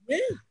fun. Yeah.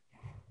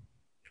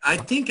 I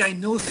think I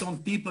know some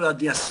people at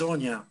the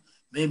Asonia.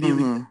 Maybe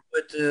we can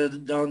put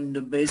down in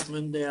the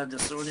basement there at the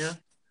Asonia.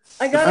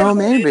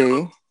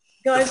 Maybe.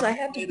 Guys, I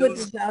have to put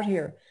this out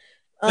here.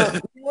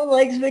 Neil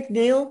Legs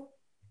McNeil?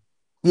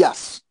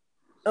 Yes.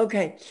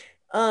 Okay.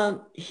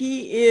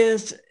 He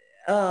is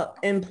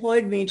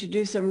employed me to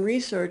do some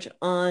research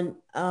on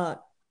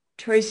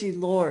Tracy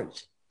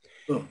Lords.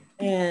 Oh.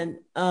 And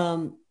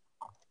gosh,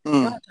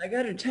 I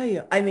got to tell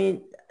you, I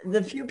mean,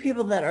 the few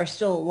people that are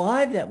still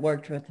alive that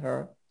worked with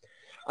her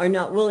are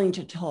not willing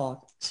to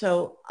talk.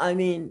 So, I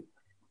mean,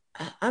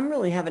 I'm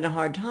really having a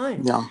hard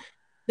time. Yeah.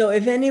 So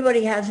if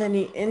anybody has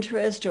any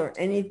interest or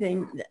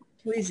anything,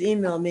 please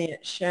email me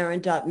at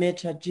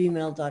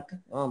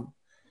sharon.mitch@gmail.com.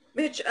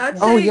 Mitch, I'd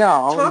say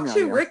talk to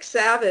you. Rick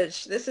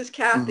Savage. This is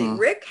Kathy.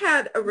 Rick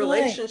had a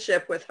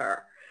relationship with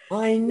her.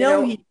 I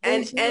know.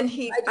 I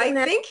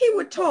think he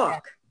would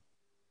talk.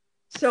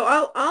 So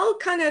I'll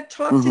kind of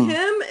talk to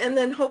him, and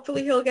then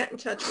hopefully he'll get in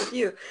touch with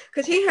you,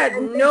 because he had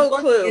And no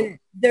clue.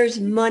 There's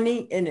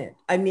money in it.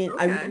 I mean,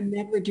 I Okay. would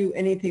never do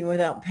anything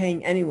without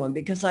paying anyone,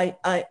 because I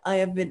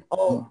have been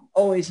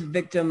always a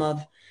victim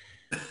of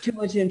too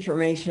much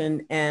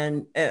information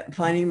and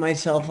finding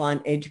myself on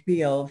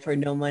HBO for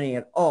no money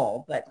at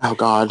all. But Oh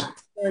God.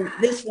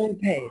 this one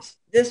pays.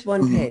 This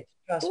one pays.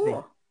 Trust me.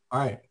 Cool. All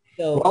right.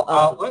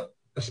 So,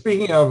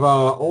 Speaking of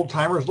old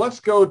timers,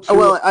 let's go to. Oh,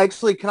 well,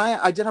 actually,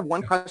 I did have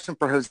one question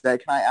for Jose. Can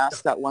I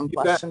ask that one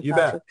question, you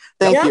Patrick?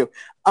 bet. Thank you.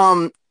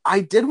 I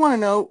did want to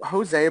know,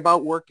 Jose,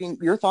 about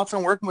your thoughts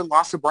on working with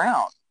Lasse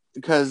Brown,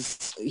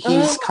 because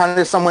he's kind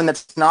of someone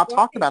that's not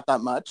talked about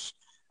that much.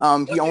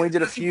 He only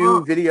did a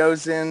few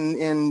videos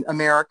in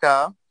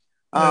America.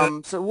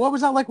 So what was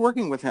that like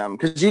working with him?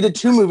 Because you did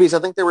 2 movies. I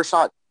think they were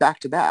shot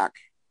back to back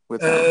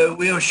with him.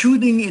 We are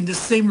shooting in the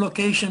same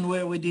location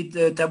where we did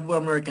the Taboo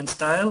American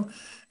Style.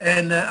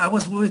 And I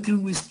was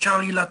working with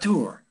Charlie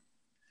Latour.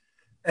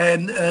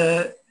 And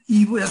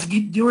he was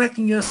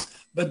directing us,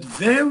 but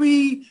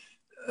very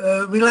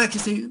relaxed. He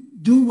said,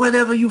 do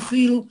whatever you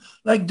feel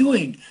like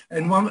doing.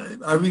 And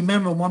I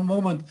remember one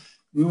moment,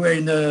 we were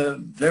in a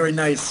very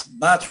nice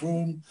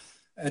bathroom,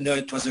 and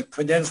it was a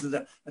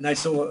credenza, and I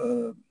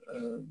saw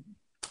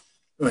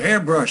a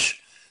hairbrush,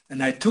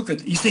 and I took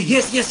it. He said,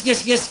 yes, yes,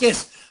 yes, yes,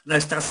 yes. And I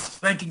started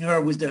spanking her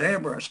with the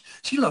hairbrush.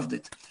 She loved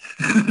it.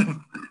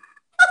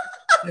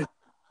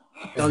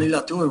 Charlie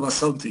Latour was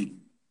something.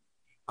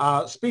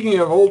 Speaking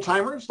of old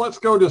timers, let's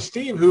go to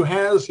Steve, who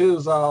has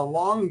his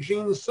long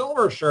jean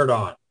silver shirt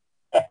on.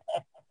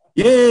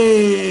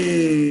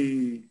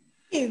 Yay!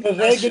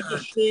 Jose, good to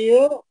see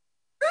you.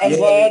 I'm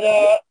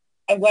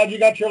glad you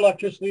got your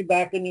electricity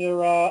back in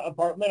your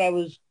apartment. I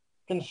was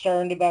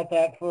concerned about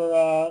that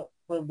for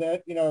a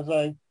bit, as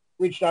I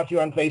reached out to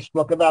you on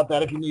Facebook about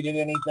that if you needed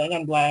anything.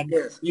 I'm glad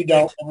you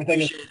don't.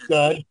 Everything is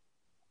good.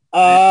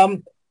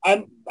 I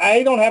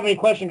don't have any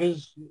question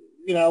because,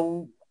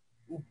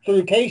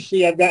 through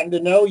Casey, I've gotten to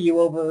know you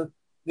over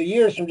the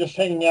years from just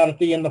hanging out at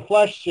the In the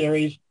Flesh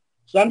series.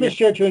 So I'm just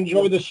here to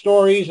enjoy the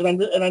stories, and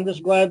I'm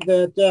just glad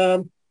that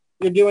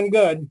you're doing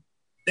good.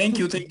 Thank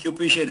you,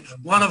 appreciate it.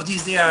 One of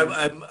these days,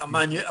 I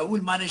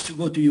will manage to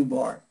go to your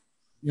bar.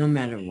 No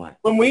matter what.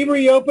 When we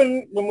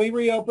reopen,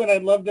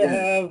 I'd love to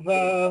have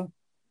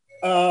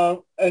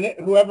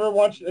whoever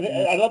wants.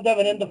 I'd love to have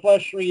an In the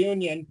Flesh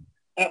reunion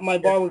at my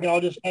bar. We can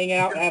all just hang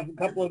out, have a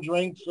couple of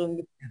drinks,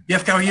 and you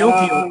have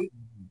karaoke.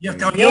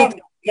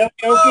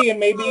 Karaoke, and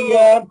maybe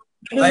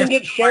we can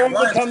get Sharon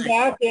to come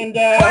back, and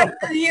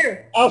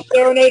I'll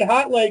serenade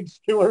Hot Legs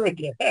to her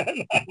again.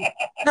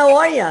 How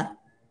are you?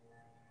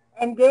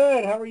 I'm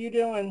good. How are you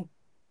doing?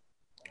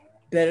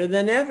 Better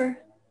than ever.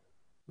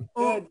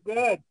 Good.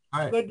 All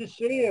right. Good to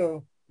see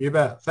you. You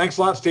bet. Thanks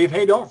a lot, Steve.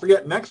 Hey, don't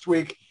forget, next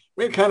week,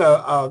 we kind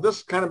of, this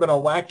has kind of been a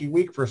wacky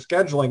week for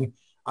scheduling.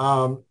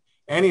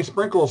 Annie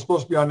Sprinkle is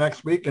supposed to be on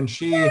next week, and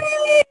she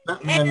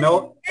sent me a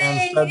note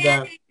and said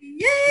that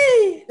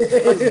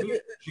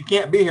she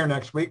can't be here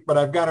next week, but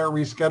I've got her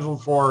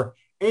rescheduled for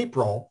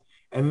April.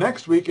 And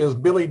next week is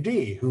Billy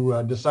D,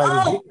 who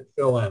decided he could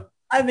fill in.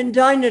 I've been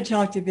dying to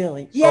talk to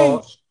Billy.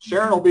 So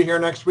Sharon will be here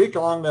next week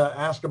along to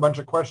ask a bunch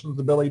of questions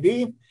to Billy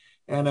D.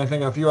 And I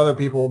think a few other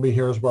people will be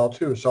here as well,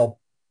 too. So,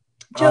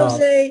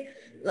 Jose,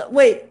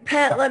 wait,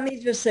 Pat, let me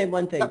just say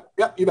one thing.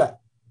 Yep, you bet.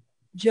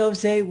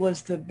 Jose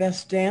was the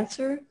best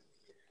dancer,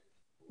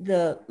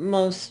 the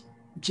most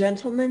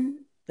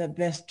gentleman, the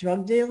best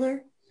drug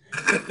dealer,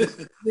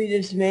 the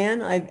sweetest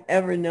man I've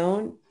ever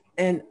known,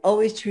 and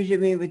always treated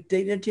me with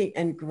dignity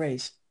and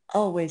grace.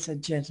 Always a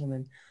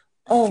gentleman.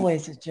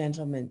 Always a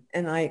gentleman.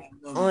 And I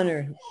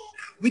honor him.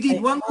 We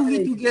did one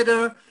movie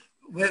together.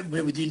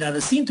 We did not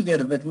a scene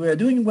together, but we were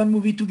doing one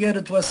movie together.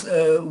 It was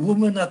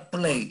Woman at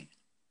Play.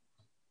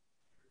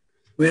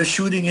 We were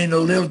shooting in a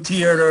little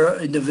theater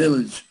in the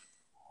village.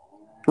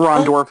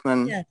 Ron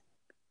Dorfman. Yeah.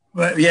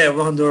 Well, yeah,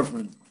 Ron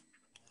Dorfman.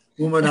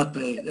 Woman at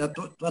Play.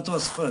 That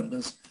was fun.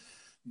 There's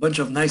a bunch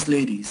of nice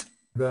ladies.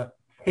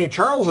 Hey,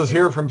 Charles is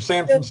here from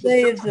San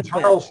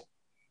Francisco.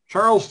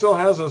 Charles still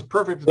has his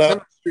perfect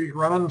attendance streak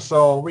running,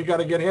 so we got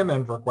to get him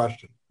in for a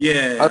question.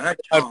 Yeah.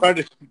 I'm trying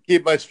to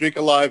keep my streak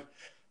alive.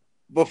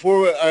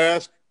 Before I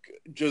ask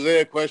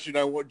Jose a question,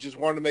 I just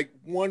want to make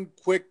one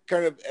quick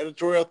kind of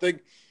editorial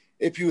thing.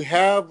 If you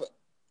have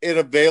it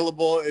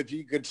available, if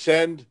you could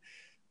send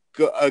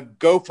a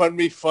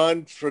GoFundMe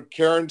fund for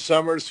Karen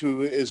Summers,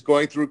 who is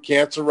going through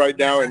cancer right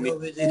now. And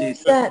who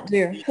is that,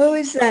 dear? Who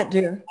is that,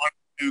 dear?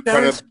 To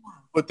kind of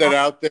put that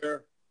out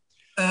there.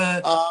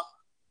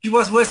 She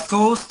was West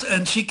Coast,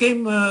 and she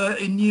came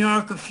in New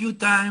York a few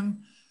times.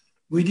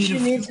 She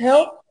needs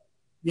help?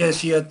 Yes,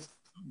 she had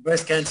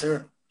breast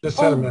cancer. Just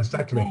had a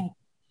mastectomy.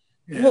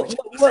 Yeah.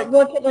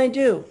 What can I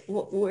do?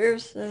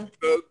 Where's the...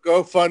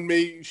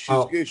 GoFundMe.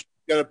 She's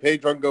got a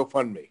page on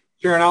GoFundMe.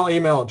 Sharon, I'll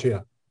email it to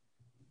you.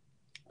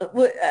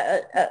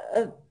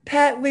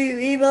 Pat, will you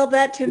email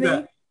that to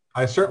me?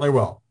 I certainly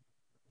will.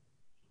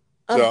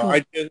 So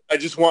I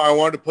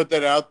wanted to put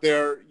that out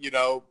there,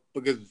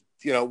 because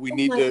we Oh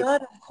need my to.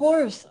 God, of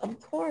course, of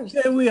course.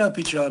 Yeah, we help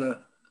each other.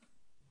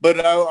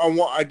 But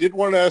I did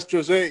want to ask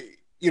Jose,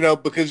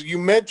 because you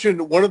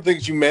mentioned one of the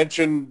things you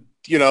mentioned,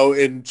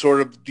 in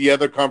sort of the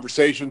other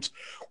conversations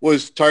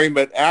was talking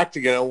about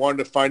acting, and I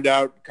wanted to find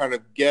out, kind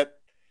of get,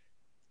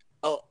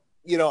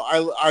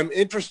 I'm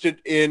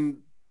interested in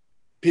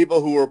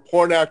people who are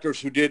porn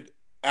actors who did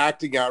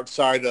acting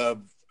outside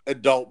of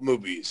adult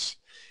movies,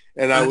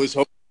 and I was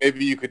hoping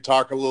maybe you could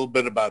talk a little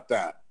bit about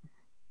that.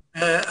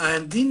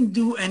 I didn't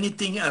do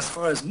anything as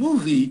far as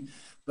movie,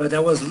 but I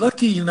was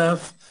lucky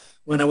enough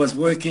when I was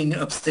working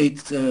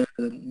upstate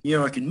New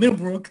York in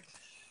Millbrook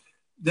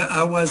that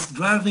I was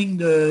driving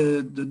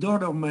the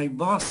daughter of my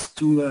boss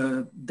to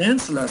a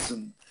dance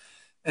lesson.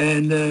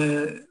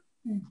 And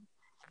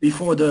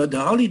before the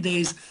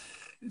holidays,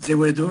 they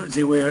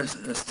were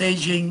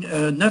staging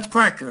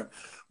Nutcracker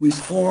with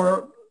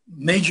 4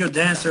 major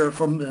dancers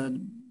from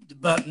the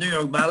New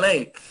York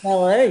Ballet.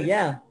 Ballet,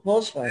 yeah,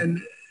 Volkswagen.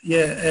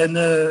 And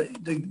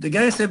the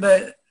guy said,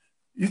 "But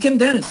you can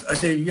dance." I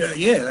said,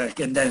 "Yeah, I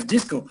can dance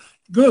disco."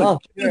 Good. Oh,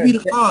 You'll be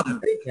the father.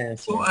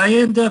 Yes, So I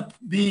end up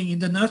being in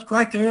the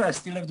Nutcracker. I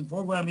still have the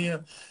program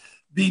here,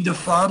 being the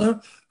father,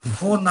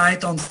 4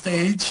 nights on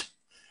stage,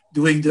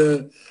 doing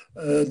the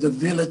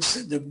village,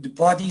 the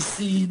party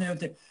scene,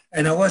 everything.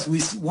 And I was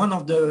with one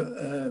of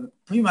the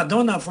prima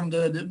donna from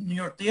the New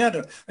York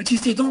Theater, and she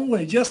said, "Don't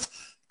worry, just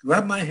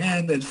grab my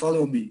hand and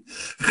follow me."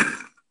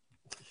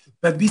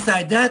 But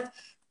beside that,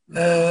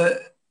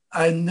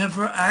 I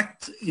never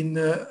act in,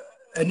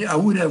 and I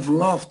would have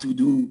loved to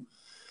do.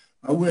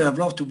 I would have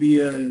loved to be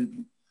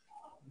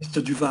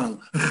Mr. Duval,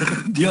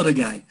 the other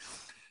guy.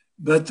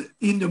 But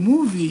in the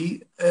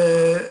movie,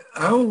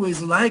 I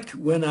always liked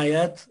when I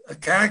had a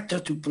character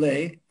to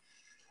play,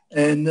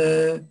 and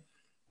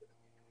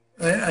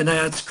I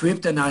had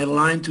script and I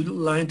line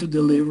to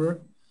deliver.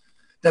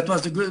 That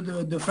was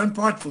the fun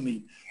part for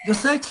me. The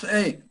sex,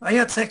 hey, I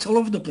had sex all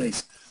over the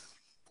place.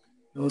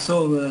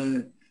 So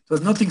it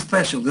was nothing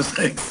special, the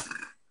sex.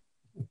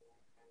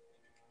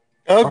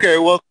 Okay,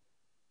 well,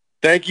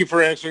 thank you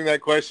for answering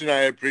that question.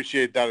 I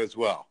appreciate that as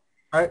well.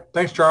 All right.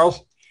 Thanks,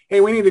 Charles.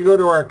 Hey, we need to go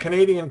to our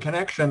Canadian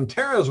connection.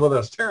 Tara's with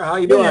us. Tara, how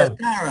you doing? Yeah,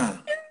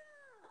 Tara.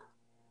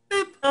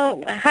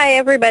 Oh, hi,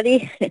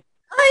 everybody.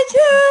 Hi,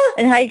 Tara.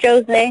 And hi,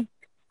 Jose.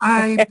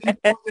 Hi.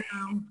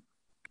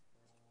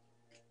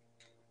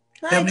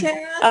 Hi,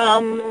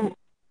 Tara.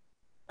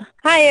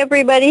 Hi,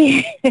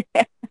 everybody.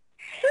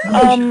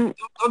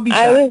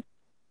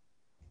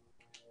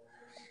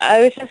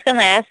 I was just going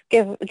to ask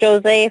if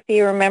Jose, if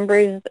he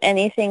remembers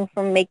anything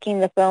from making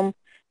the film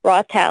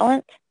Raw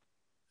Talent.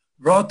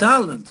 Raw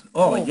Talent.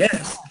 Oh,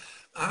 yes.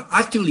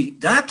 Actually,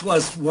 that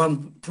was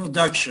one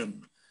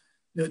production.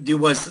 There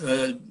was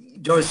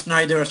Joyce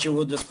Snyder, she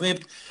wrote the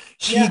script.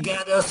 She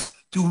got us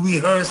to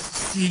rehearse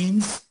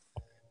scenes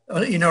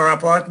in our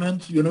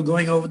apartment,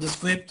 going over the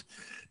script.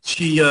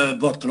 She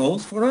bought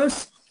clothes for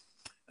us.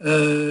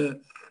 The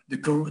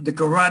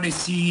karate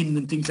scene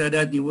and things like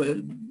that, they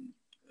were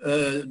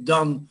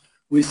done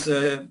with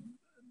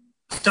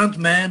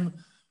stuntmen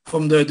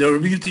from the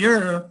real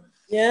theater.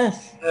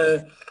 Yes.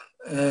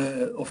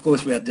 Of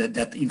course, we had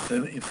that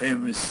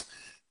infamous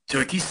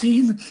turkey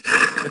scene.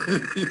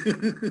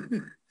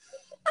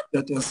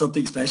 That was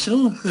something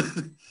special.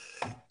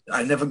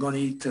 I'm never going to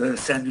eat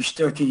sandwich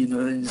turkey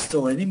in the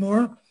store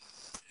anymore.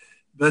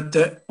 But,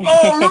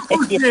 oh, look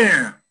who's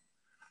there.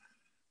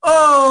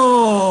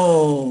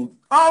 Oh,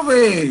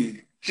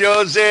 Harvey.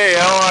 Jose,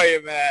 how are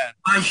you, man?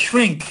 My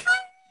shrink.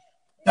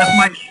 That's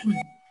my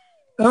shrink.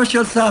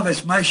 Herschel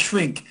Savage, my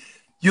shrink.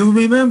 You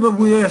remember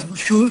we were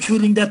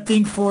shooting that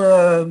thing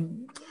for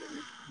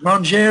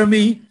Ron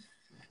Jeremy,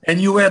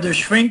 and you were the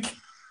shrink?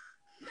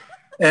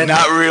 And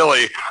not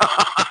really.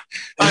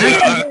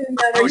 I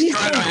was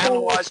trying to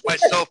analyze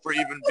myself for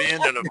even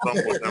being in a film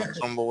with them.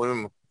 It's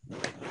unbelievable.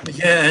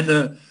 Yeah,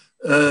 and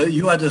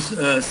you had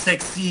a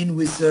sex scene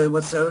with,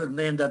 what's her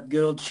name, that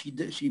girl,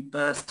 she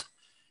passed,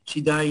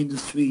 she died in the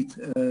street.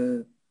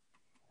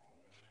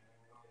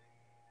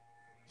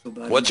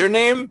 What's her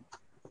name?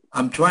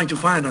 I'm trying to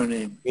find her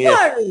name.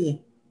 Yeah.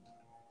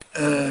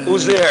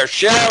 Who's there?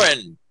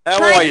 Sharon.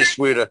 How are you,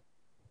 sweetie?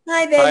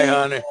 Hi, baby. Hi,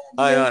 honey.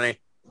 Hi, honey.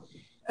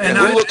 And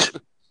who looks?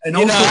 And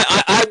you know,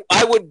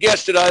 I would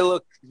guess that I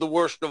look the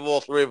worst of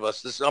all 3 of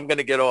us. I'm going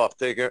to get off.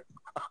 Take care.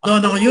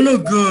 No, you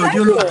look good.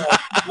 You look.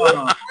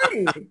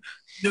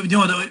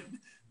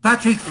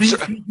 Patrick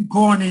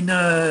Corn in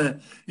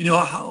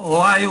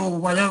Ohio,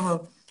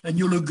 whatever, and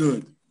you look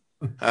good.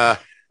 I'm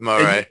all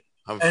right.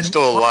 I'm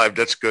still alive.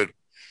 That's good.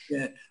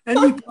 Yeah, and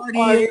we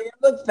party. You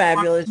look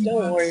fabulous.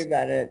 Don't worry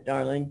about it,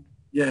 darling.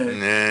 Yeah.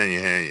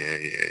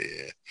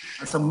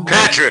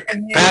 Patrick,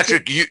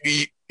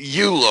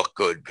 you look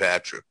good,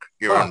 Patrick.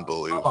 You're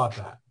unbelievable. How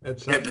about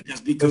that?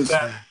 It's because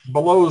that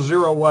below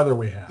zero weather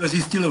we have. Because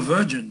he's still a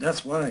virgin.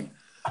 That's why.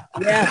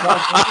 Yeah.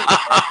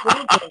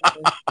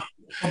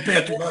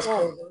 Compared to us.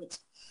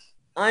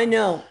 I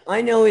know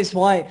his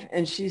wife,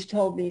 and she's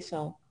told me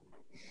so.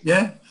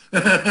 Yeah.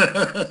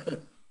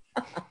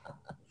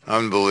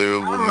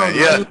 Unbelievable, man.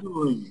 Yeah.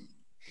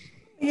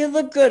 You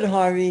look good,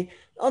 Harvey.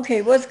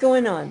 Okay, what's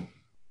going on?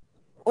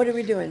 What are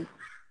we doing?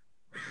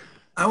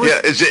 Yeah,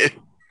 is it?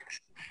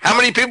 How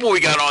many people we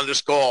got on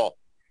this call?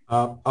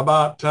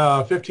 About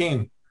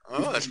 15.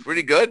 Oh, that's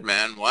pretty good,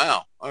 man.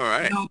 Wow. All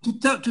right. Now,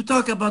 to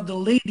talk about the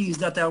ladies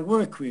that I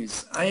work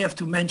with, I have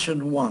to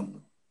mention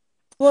one.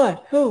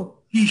 What? Who?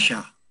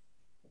 Isha.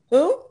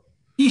 Who?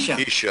 Isha.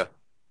 Keisha.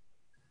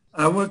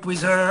 I worked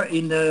with her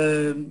in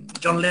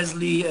John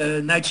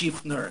Leslie Night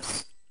Shift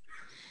Nurse.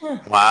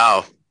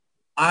 Wow.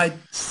 I'd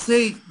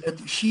say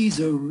that she's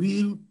a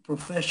real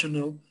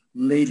professional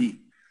lady.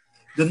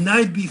 The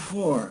night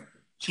before,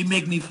 she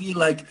made me feel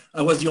like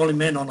I was the only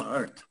man on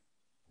earth.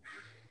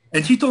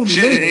 And she told me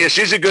later. Yeah,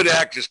 she's a good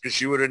actress because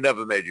she would have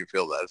never made you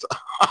feel that.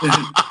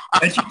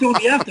 And she told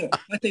me after,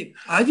 I think,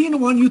 I didn't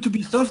want you to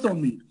be soft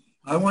on me.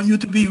 I want you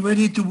to be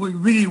ready to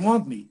really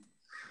want me.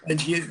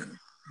 And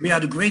we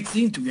had a great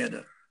scene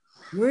together.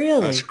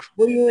 Really?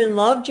 Were you in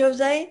love,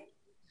 Jose?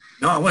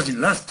 No, I was in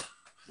lust.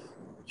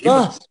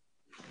 Lust?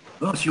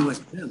 Oh, she was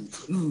filled.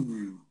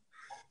 Ooh.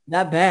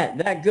 Not bad.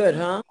 That good,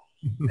 huh?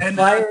 And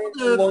Fire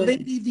the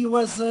lady there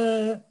was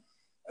that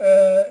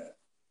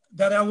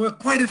I worked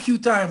quite a few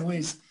times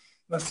with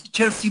was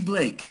Chelsea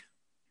Blake.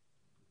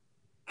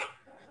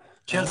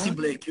 Chelsea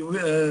Blake.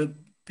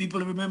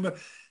 People remember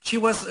she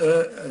was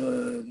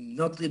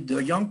not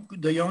the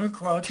younger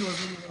crowd. She was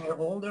a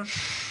little older,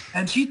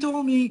 and she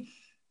told me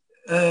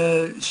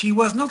she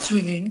was not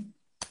swinging.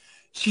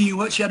 She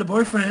had a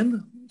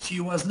boyfriend. She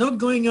was not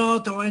going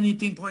out or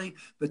anything,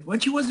 but when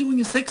she was doing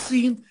a sex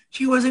scene,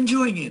 she was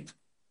enjoying it.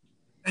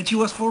 And she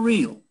was for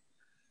real.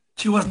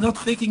 She was not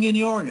faking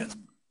any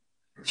orgasm.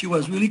 She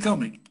was really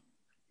coming.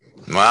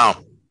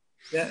 Wow.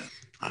 Yeah.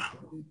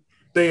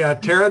 Hey,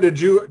 Tara, did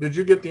you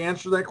get the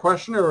answer to that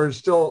question, or is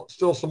still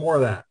some more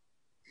of that?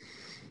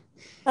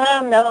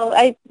 No,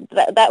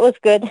 that was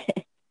good.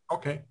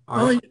 Okay.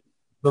 All right.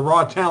 The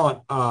Raw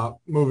Talent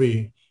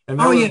movie, and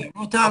there was Raw a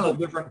couple Talent.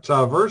 different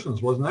versions,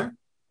 wasn't there?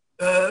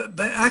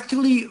 But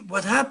actually,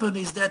 what happened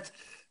is that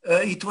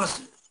it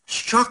was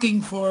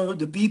shocking for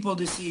the people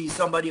to see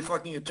somebody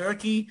fucking a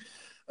turkey.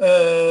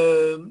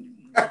 The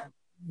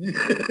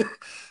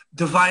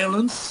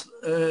violence,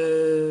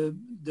 the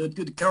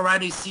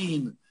karate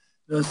scene,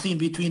 the scene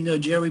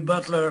between Jerry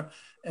Butler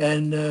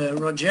and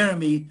Ron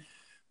Jeremy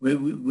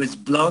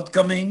with blood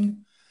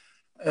coming.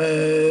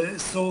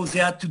 So they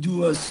had to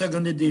do a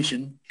second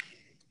edition.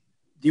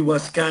 It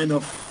was kind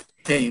of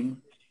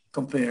tame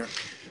compared.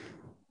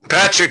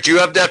 Patrick, do you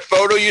have that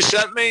photo you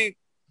sent me?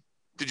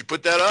 Did you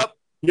put that up?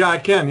 Yeah, I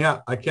can.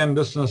 Yeah, I can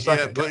just in a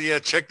second.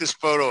 Check this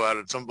photo out.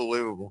 It's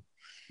unbelievable.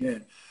 Yeah.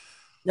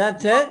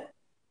 That's it?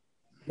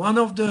 One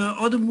of the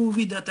other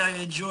movie that I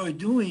enjoyed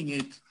doing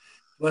it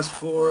was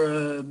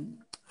for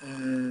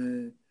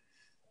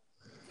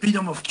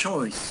Freedom of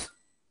Choice.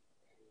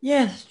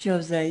 Yes,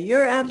 Jose,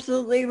 you're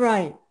absolutely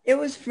right. It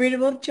was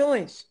freedom of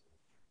choice.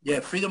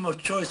 Yeah, Freedom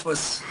of Choice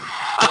was...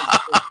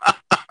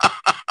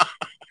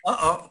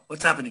 Uh-oh,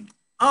 what's happening?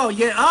 Oh,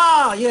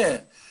 yeah.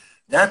 Yeah.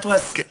 That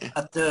was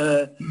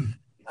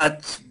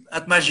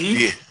at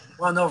Magique,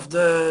 one of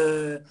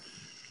the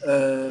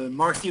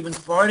Mark Stevens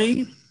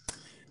party.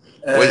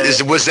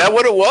 Was that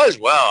what it was?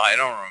 Wow, I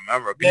don't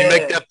remember. Can you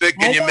make that big?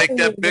 Can you make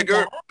that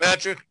bigger,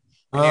 Patrick?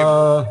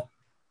 Not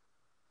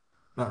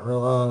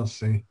really. Let's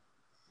see.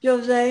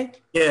 Jose?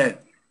 Yeah.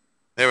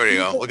 There we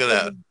go. Look at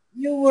that.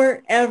 You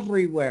were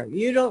everywhere.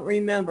 You don't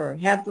remember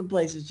half the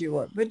places you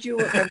were, but you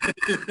were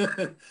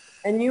everywhere.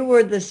 And you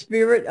were the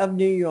spirit of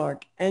New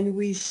York, and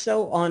we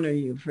so honor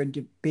you for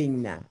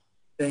being that.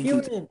 Thank you.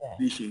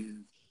 Appreciate it.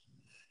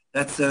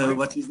 That's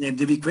what's his name?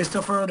 David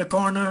Christopher, the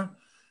corner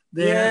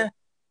there.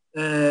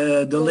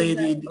 Yeah. The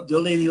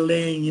lady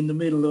laying in the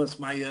middle was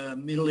my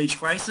middle-age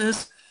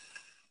crisis.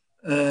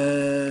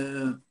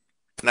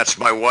 That's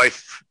my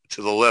wife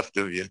to the left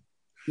of you.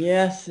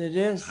 Yes, it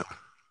is.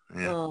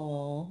 Yeah.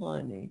 Oh,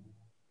 honey.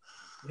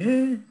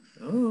 Yeah.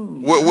 Oh.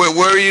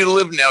 Where do you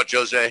live now,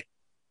 Jose?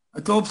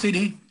 Cope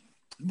City,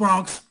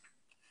 Bronx.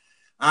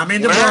 I'm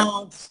in the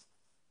Bronx.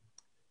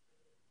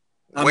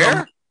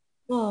 Where?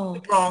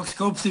 The Bronx,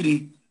 Cope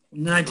City.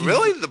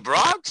 Really? The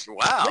Bronx?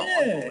 Wow.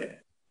 Yeah.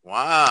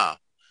 Wow.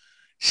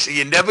 So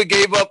you never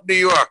gave up New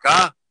York,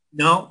 huh?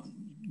 No.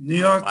 New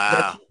York,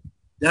 wow.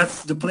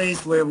 That's the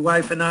place where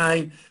wife and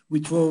I, we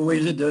threw away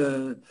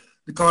the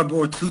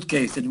cardboard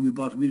suitcase and we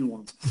bought real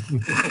ones.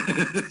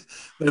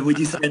 But we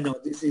decided, no,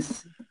 this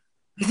is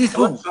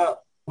home.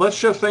 Let's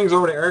shift things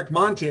over to Eric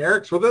Monty.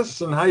 Eric's with us,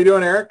 and how you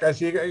doing, Eric? I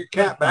see you got your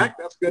cat back.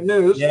 That's good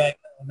news. Yeah,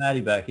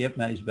 Maddie back. Yep,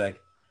 Maddie's back.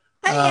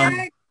 Hi,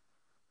 Eric.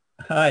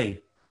 Hi.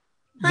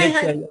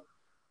 Mitch,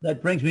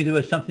 that brings me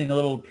to something a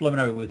little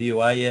preliminary with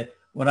you.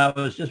 When I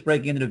was just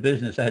breaking into the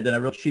business, I had done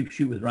a real cheap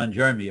shoot with Ron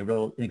Jeremy, a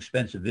real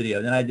inexpensive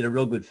video. Then I did a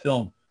real good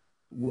film.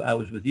 I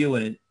was with you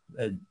in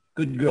it.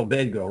 Good Girl,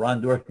 Bad Girl,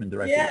 Ron Dorfman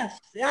directed. Yes,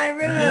 I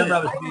remember. I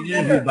was being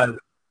interviewed by.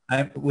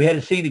 We had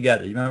a scene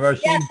together. You remember our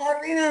scene? Yes, I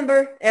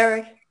remember,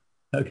 Eric.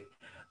 Okay.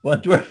 Well,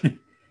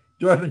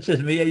 Dorfman says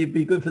to me, "Yeah, you'd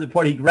be good for the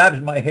part." He grabs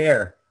my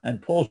hair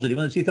and pulls it. He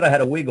wants to see that I had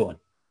a wig on.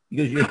 He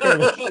goes, "Your hair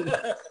looks."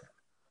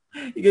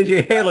 He goes,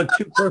 your hair looked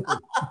too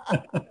perfect.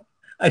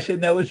 I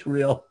said, no, it's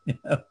real. You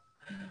know?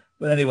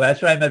 But anyway,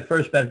 that's where I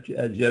first met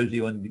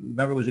Josie. When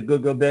remember, it was a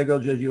Good Girl, Bad Girl,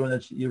 Josie.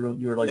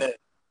 You were like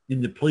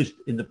in the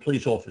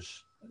police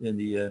office in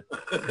the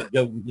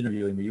Joe was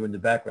interviewing me. You were in the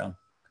background,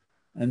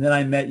 and then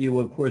I met you,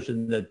 of course,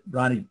 in the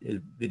Ronnie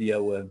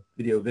video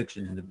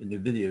Vixen in the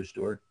video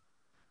store.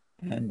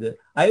 And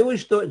I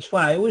always thought it's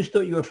funny. I always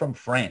thought you were from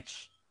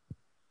France.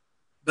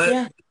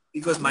 But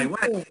because my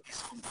wife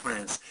is from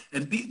France,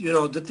 and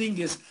the thing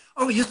is,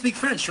 oh, you speak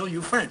French? Oh,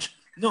 you French?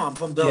 No, I'm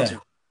from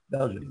Belgium.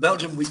 Belgium. In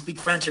Belgium, we speak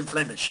French and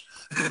Flemish.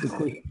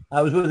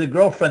 I was with a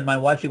girlfriend of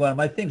mine watching one of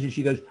my things, and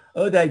she goes,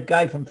 "Oh, that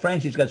guy from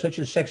France, he's got such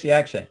a sexy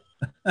accent."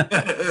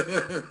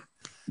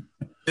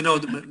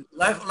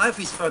 Life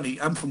is funny.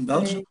 I'm from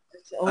Belgium.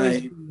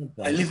 I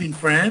live in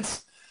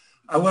France.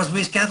 I was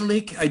raised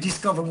Catholic. I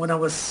discovered when I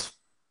was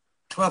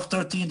 12,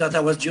 13 that I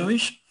was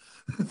Jewish.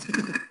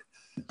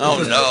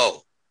 Oh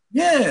no!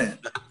 Yeah.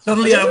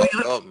 Suddenly I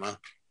realized. Oh, man.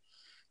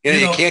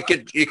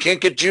 You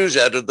can't get Jews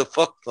out of the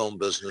fuck film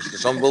business.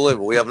 It's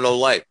unbelievable. We have no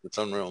life. It's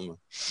unreal, man.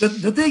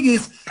 The thing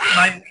is,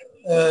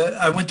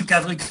 I went to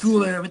Catholic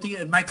school and everything,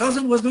 and my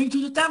cousin was going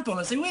to the temple.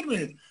 I said, wait a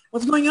minute,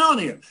 what's going on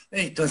here?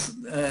 Hey, it was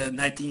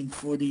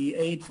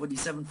 1948,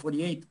 47,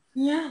 48.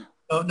 Yeah.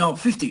 Oh, no,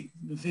 50.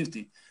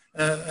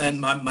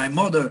 And my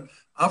mother,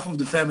 half of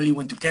the family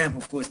went to camp,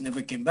 of course,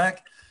 never came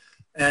back.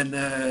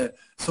 And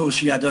so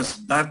she had us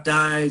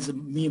baptized,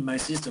 me and my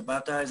sister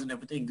baptized and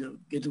everything,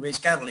 get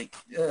raised Catholic.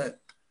 And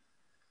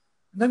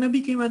then I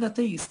became an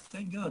atheist,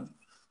 thank God.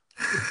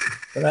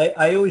 But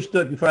I always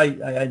thought, before I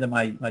had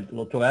my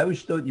little talk, I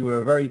always thought you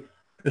were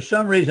for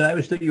some reason, I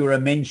always thought you were a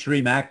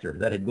mainstream actor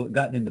that had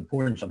gotten into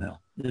porn somehow.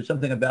 There's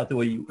something about the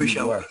way you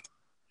are.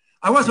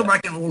 I was a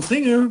rock and roll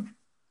singer.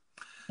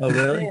 Oh,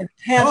 really?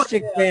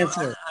 Fantastic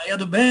dancer. I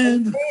had a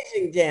band.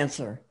 Amazing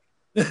dancer.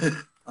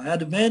 I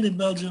had a band in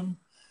Belgium.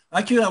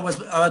 Actually,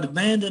 I had a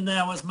band, and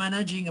I was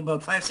managing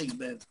about 5-6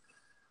 bands.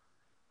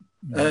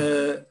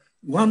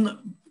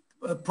 One,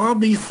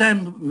 probably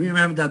Sam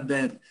remember that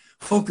band,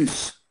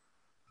 Focus,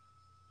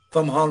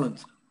 from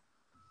Holland.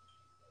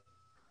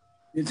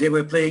 They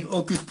were playing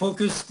Hocus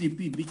Pocus. It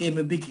became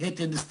a big hit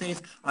in the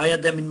States. I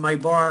had them in my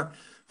bar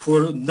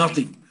for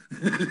nothing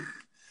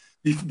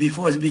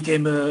before they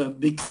became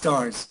big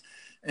stars.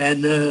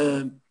 And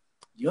the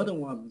other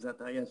ones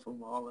that I had from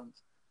Holland,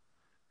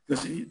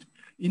 because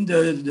in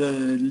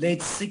the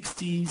late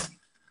 60s,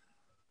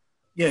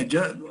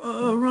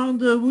 around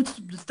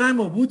the time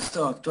of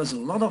Woodstock, it was a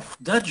lot of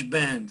Dutch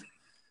band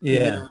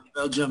in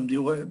Belgium. They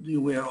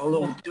were all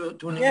over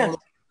touring all over the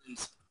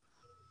place.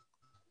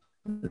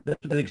 That's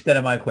the extent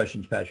of my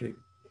questions, Patrick.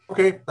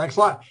 Okay, thanks a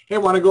lot. Hey, I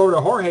want to go over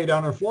to Jorge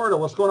down in Florida.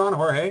 What's going on,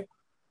 Jorge?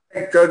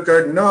 Hey,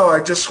 good. No,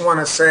 I just want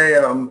to say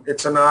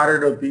it's an honor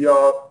to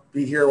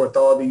be here with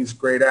all these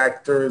great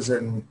actors,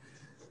 and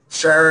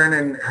Sharon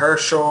and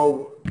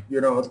Herschel.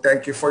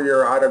 Thank you for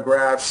your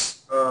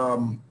autographs.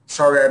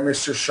 Sorry I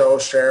missed your show,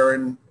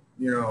 Sharon.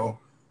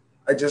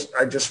 I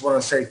just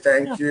want to say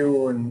thank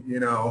you, and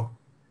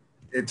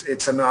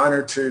it's an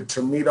honor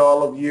to meet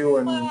all of you,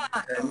 and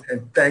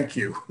thank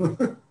you.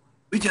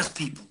 We're just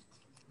people.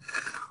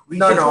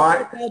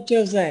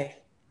 Jose.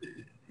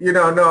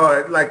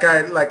 Like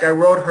I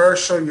wrote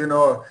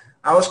Herschel,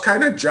 I was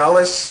kind of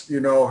jealous,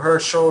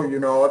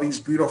 Herschel, all these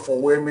beautiful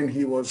women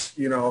he was,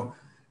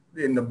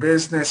 in the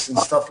business and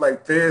stuff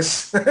like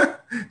this.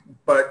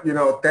 But,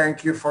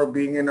 thank you for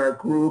being in our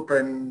group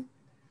and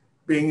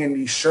being in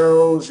these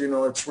shows.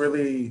 It's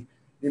really,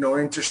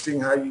 interesting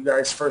how you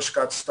guys first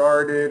got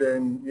started,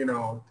 and,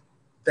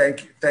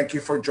 thank you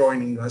for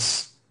joining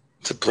us.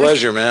 It's a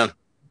pleasure, man.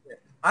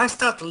 I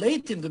start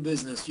late in the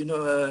business,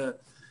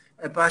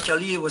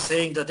 Partially was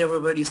saying that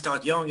everybody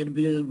start young and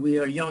we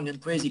are young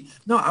and crazy.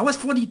 No, I was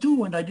 42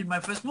 when I did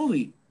my first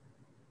movie.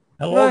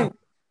 Hello. Right.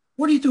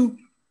 42.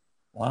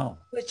 Wow.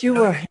 But you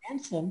were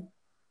handsome.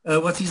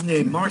 What's his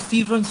name? Mark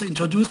Stevens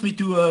introduced me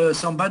to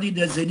somebody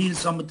that they needed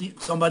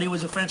somebody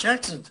with a French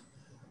accent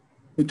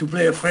to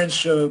play a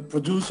French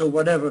producer or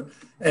whatever.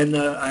 And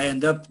I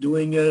end up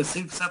doing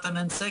Silk, Satin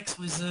and Sex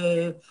with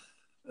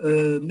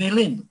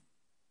Maylin.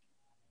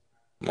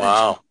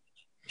 Wow.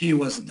 She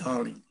was a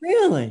darling.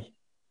 Really?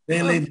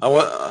 Maylin.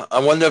 I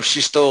wonder if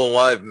she's still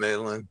alive,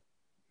 Maylin.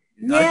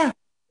 Yeah.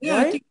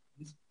 I think.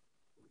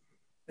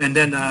 And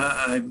then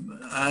I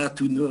had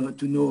to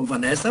know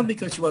Vanessa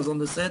because she was on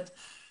the set.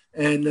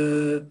 And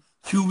a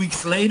few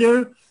weeks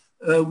later,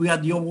 we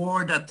had the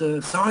award at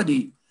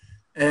Sardi.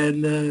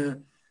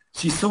 And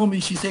she saw me,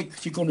 she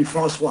called me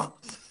Francois.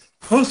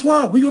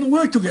 Francois, we're going to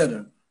work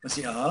together. I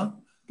said,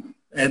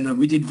 And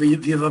we did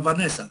Viva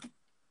Vanessa.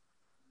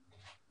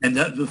 And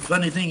the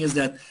funny thing is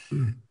that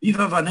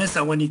Viva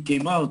Vanessa, when it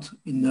came out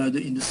in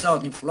the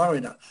South, in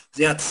Florida,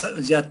 they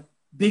had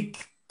big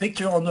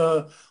picture on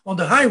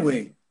the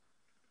highway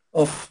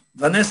of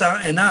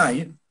Vanessa and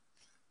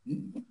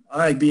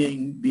I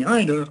being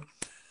behind her.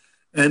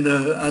 And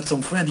I had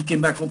some friend, he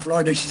came back from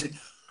Florida. She said,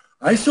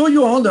 I saw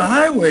you on the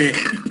highway.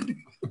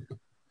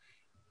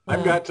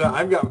 I've got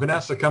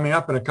Vanessa coming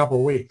up in a couple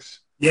of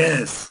weeks.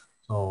 Yes.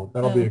 So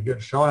that'll be a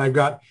good show. And I've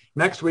got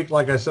next week,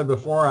 like I said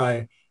before,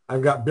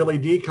 I've got Billy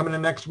D coming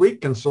in next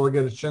week, and so we'll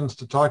get a chance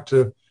to talk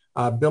to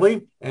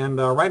Billy. And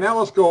right now,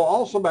 let's go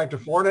also back to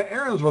Florida.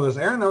 Aaron's with us.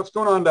 Aaron, what's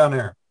going on down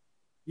there?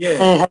 Yeah.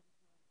 Hey,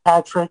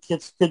 Patrick,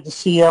 it's good to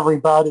see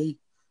everybody.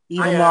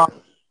 Even though,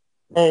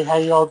 hey, how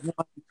y'all doing?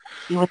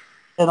 Even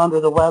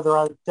under the weather,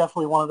 I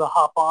definitely wanted to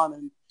hop on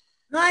and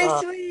hi,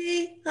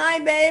 sweetie. Hi,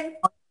 babe.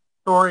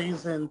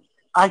 Stories, and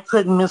I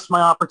couldn't miss my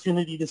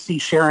opportunity to see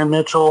Sharon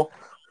Mitchell.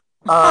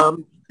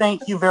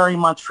 Thank you very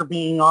much for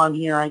being on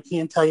here. I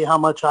can't tell you how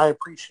much I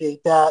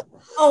appreciate that.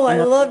 Oh,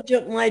 I love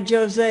my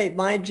Jose.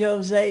 My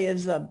Jose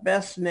is the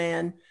best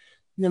man,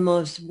 the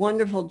most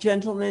wonderful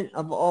gentleman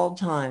of all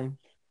time.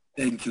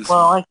 Thank you.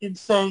 Well, I could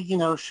say, you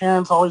know,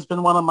 Sharon's always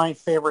been one of my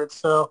favorites,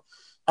 so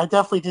I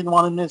definitely didn't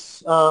want to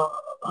miss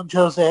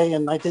Jose,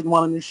 and I didn't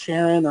want to miss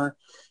Sharon or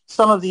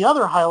some of the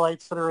other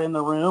highlights that are in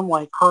the room,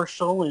 like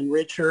Herschel and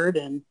Richard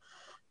and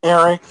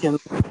Eric and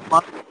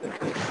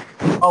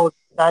all of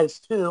you guys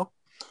too.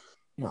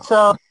 No.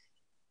 So,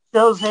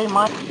 Jose,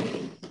 my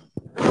is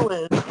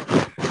with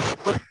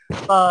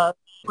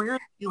career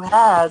that you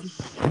had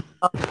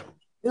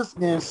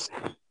business.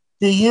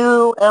 Do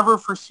you ever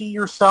foresee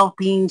yourself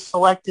being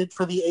selected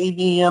for the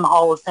AVN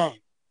Hall of Fame?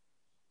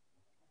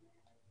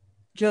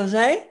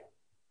 Jose?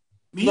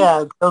 Me?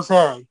 Yeah,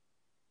 Jose.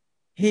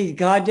 He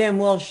goddamn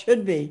well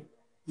should be.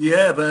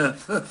 Yeah, but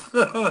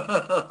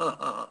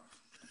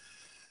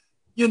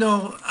you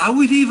know, I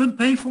would even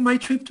pay for my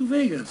trip to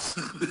Vegas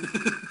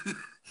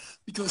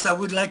because I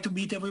would like to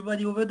meet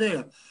everybody over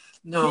there.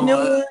 No, you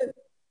know what?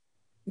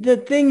 The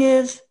thing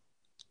is,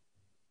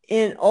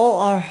 in all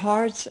our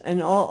hearts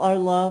and all our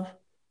love,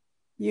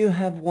 you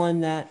have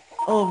won that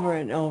over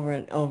and over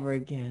and over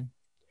again.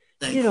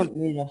 You don't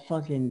need a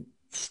fucking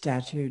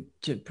statue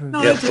to prove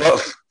it. Yeah,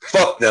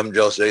 fuck them,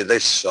 Jose. They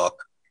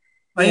suck.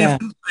 Yeah.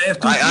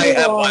 I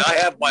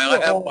have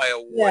my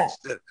awards.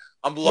 Yeah.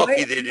 I'm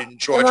lucky they didn't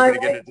charge me to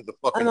get into the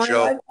fucking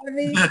show.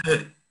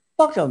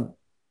 Fuck them.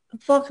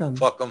 Fuck them.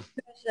 Fuck them.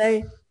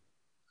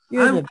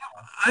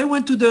 I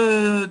went to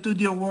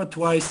the award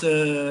twice,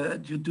 to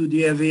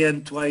the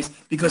AVN twice,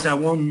 because I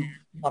won.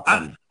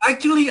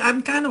 Actually,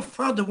 I'm kind of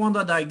proud the one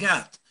that I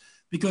got,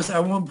 because I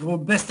won for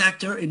Best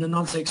Actor in a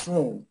Non-Sex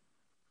Role.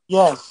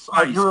 Yes,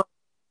 I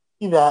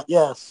see that,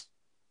 yes.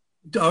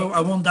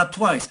 I won that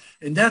twice,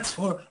 and that's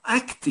for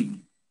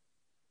acting.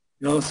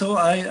 You know, so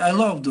I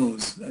love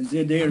those.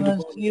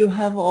 Because you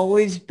have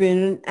always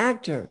been an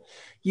actor.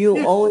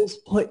 You always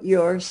put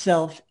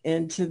yourself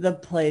into the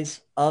place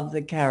of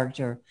the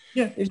character.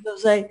 Yeah. They'll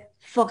say,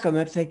 fuck them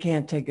if they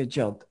can't take a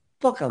joke.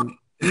 Fuck them.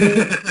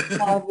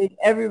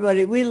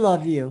 Everybody, we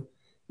love you.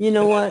 You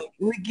know what?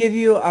 We give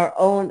you our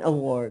own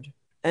award.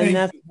 And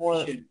that's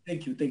more.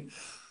 Thank you.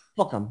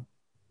 Fuck them.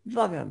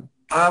 Fuck them.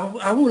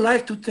 I would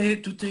like to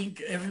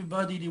thank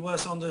everybody that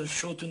was on the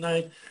show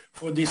tonight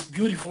for this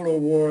beautiful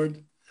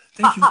award.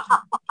 Thank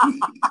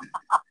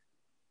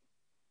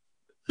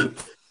you.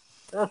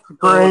 That's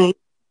great.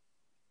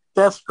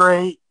 That's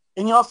great.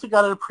 And you also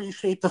got to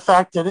appreciate the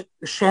fact that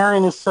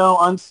Sharon is so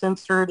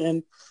uncensored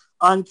and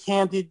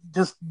uncandid,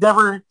 just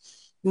never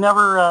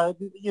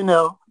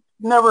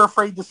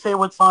afraid to say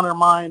what's on her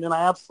mind. And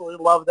I absolutely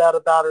love that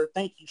about her.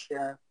 Thank you,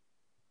 Sharon.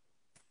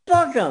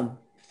 Fuck them.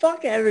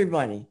 Fuck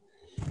everybody.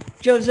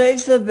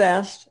 Jose's the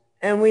best,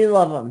 and we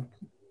love him.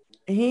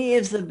 He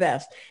is the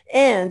best.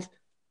 And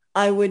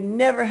I would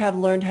never have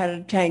learned how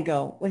to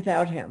tango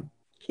without him.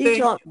 He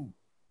taught me.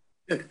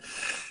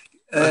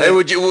 Hey,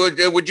 would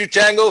you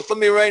tango for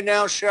me right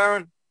now,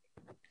 Sharon?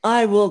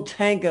 I will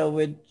tango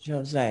with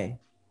Jose.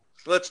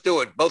 Let's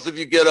do it. Both of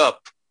you get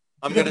up.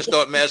 I'm gonna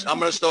start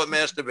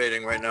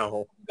masturbating right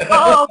now.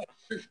 Oh.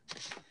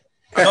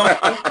 Don't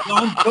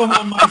come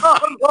on my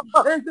screen.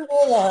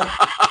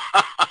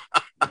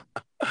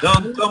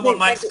 Don't come on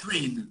my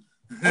screen.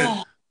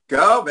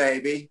 Go,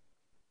 baby.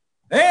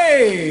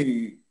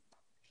 Hey.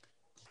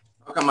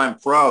 How come I'm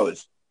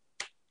froze?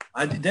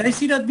 Did I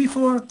see that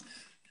before?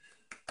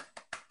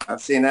 I've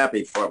seen that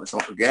before. But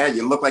yeah,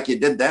 you look like you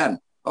did then.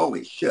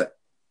 Holy shit.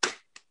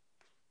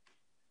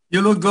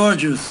 You look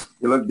gorgeous.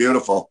 You look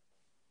beautiful.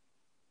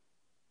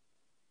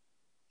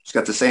 She's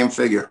got the same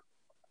figure.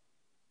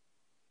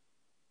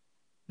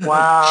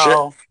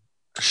 Wow.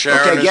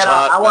 Sharon okay, get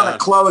up. I want a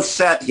closed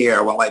set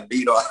here while I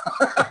beat off.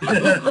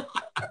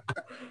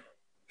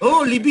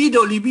 Oh,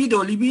 libido.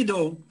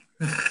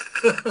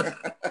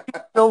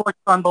 Still looks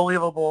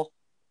unbelievable.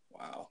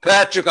 Wow.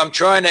 Patrick, I'm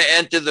trying to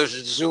enter the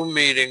Zoom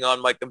meeting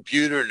on my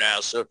computer now,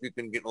 so if you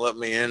can let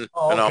me in.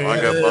 Oh, okay. And I'm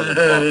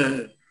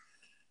gonna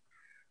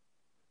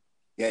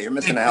yeah, you're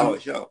missing a hell of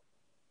a show.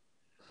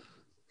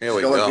 Here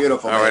we go. Look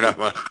beautiful. All right,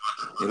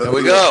 here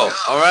we go.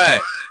 All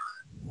right.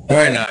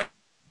 Very nice.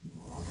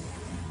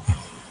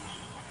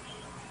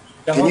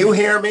 Can you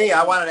hear me?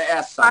 I wanted to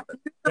ask something.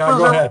 Yeah,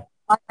 go ahead.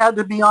 I had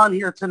to be on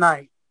here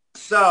tonight.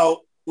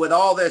 So with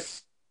all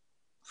this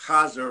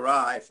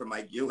chazarai for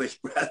my Jewish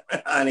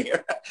brethren on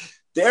here,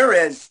 there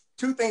is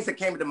two things that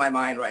came into my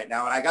mind right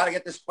now, and I got to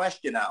get this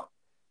question out.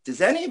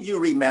 Does any of you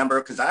remember,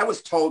 because I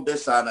was told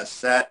this on a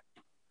set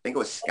think it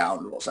was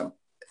Scoundrels.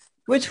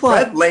 Which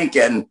one? Fred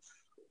Lincoln.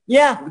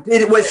 Yeah.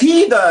 Was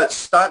he the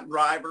stunt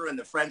driver in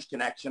The French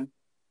Connection?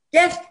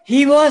 Yes,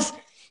 he was.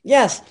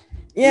 Yes.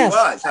 Yes. He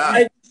was, huh?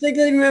 I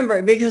distinctly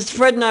remember because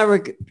Fred and I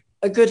were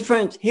a good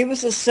friends. He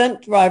was a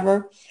stunt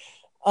driver.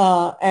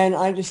 And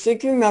I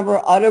distinctly remember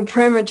Otto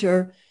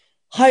Preminger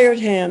hired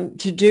him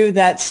to do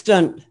that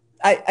stunt.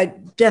 I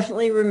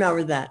definitely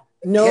remember that.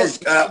 No,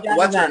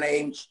 what's her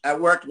name? I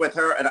worked with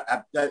her, and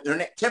her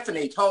name,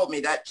 Tiffany told me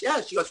that. Yeah,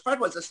 she goes,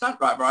 Fred was a stunt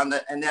driver on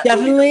that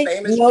definitely movie, the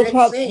famous no big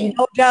problem, scene.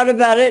 no doubt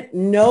about it.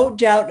 No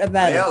doubt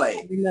about Really?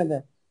 it.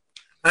 Remember.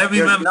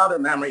 Here's another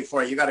memory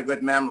for you. You got a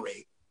good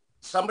memory.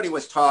 Somebody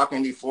was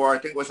talking before. I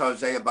think it was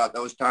Jose about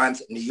those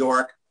times in New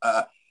York.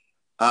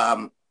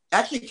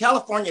 Actually,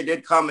 California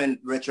did come in,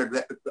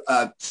 Richard.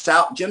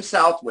 Jim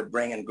South would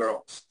bring in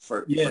girls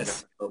for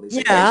yes.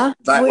 Yeah,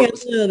 we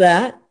know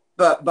that.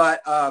 But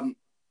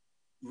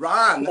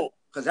Ron,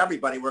 because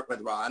everybody worked with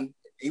Ron.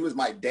 He was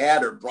my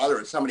dad or brother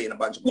or somebody in a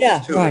bunch of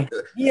movies too. Right.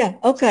 Yeah,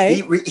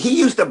 okay. He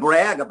used to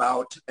brag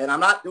about, and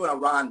I'm not doing a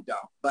Ron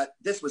dump, but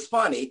this was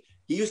funny.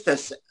 He used to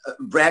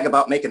brag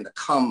about making the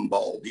cum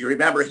bowl. Do you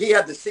remember? He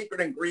had the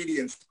secret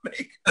ingredients to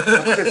make.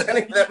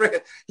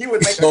 He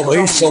would make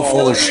he's so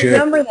full of shit.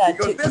 Remember that? He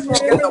goes, this will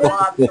get the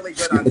wad really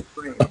good on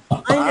screen.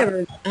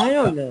 I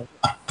don't know.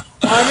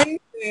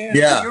 Harvey?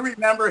 Yeah. Do you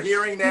remember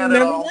hearing that Remember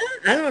at all? that?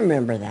 I don't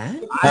remember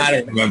that. I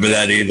don't remember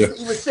that either.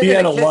 He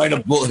had a line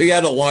of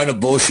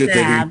bullshit.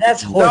 Nah,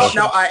 that's horseshit.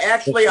 No, I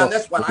actually on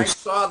this one I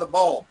saw the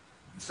bowl.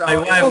 So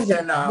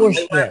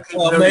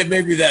well,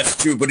 maybe that's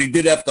true, but he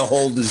did have to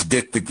hold his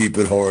dick to keep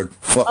it hard.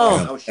 Fuck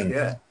him. Oh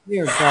shit!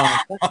 Dear God.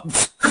 I'm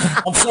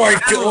sorry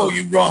to all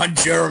you Ron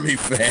Jeremy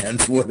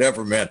fans,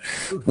 whatever, man.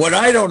 What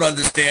I don't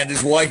understand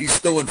is why he's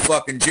still in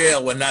fucking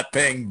jail and not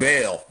paying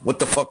bail. What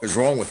the fuck is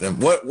wrong with him?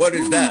 What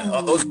is that?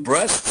 Those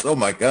breasts? Oh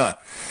my God.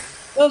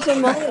 Those are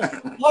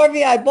mine.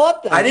 Harvey, I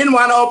bought them. I didn't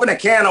want to open a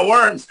can of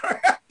worms.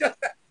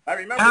 I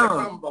remember the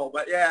combo,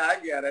 but yeah, I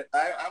get it.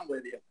 I'm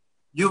with you.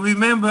 You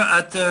remember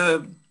at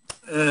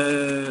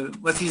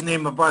what's his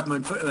name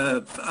apartment,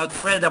 at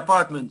Fred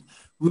apartment,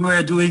 we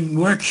were doing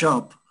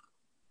workshop.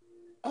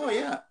 Oh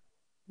yeah.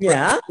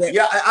 Yeah.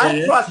 Yeah,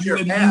 I trust your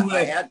path.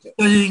 I had to.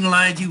 Studying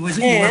lines, he was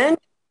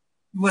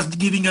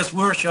giving us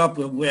workshop.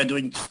 We were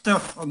doing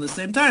stuff on the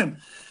same time.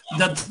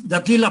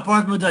 That little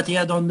apartment that he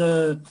had on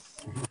the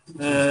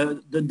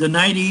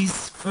 90s,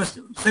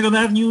 Second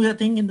Avenue, I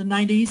think, in the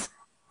 90s.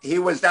 He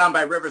was down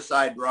by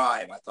Riverside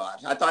Drive, I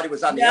thought. I thought he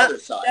was on the other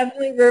side.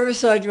 Definitely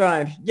Riverside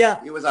Drive.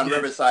 Yeah. He was on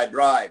Riverside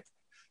Drive.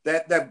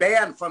 The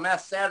band from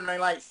Saturday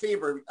Night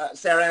Fever,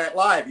 Saturday Night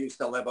Live used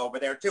to live over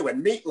there too,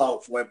 and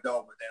Meatloaf lived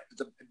over there.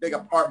 It's a big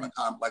apartment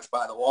complex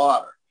by the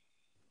water.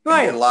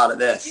 Right. He did a lot of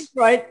this. He's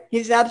right.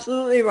 He's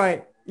absolutely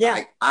right.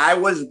 Yeah. I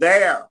was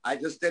there. I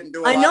just didn't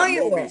do a lot know of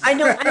you movies. were. I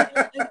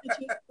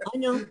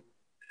know.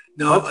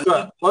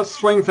 No, let's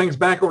swing things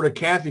back over to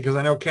Kathy because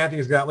I know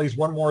Kathy's got at least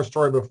one more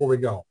story before we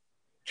go.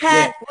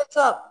 Kat, what's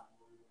up?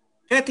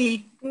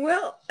 Kathy.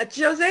 Well,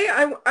 Jose,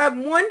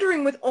 I'm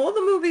wondering, with all the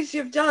movies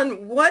you've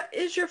done, what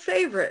is your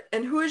favorite,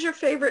 and who is your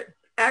favorite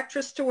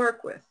actress to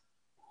work with?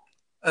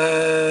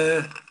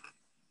 That's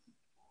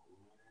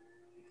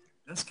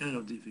kind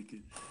of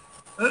difficult.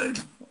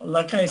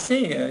 Like I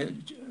say,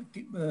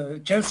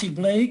 Chelsea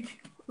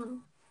Blake.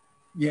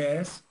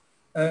 Yes.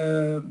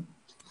 Sharon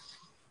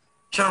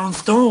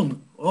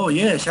Stone. Oh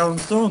yeah, Sharon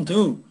Stone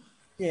too.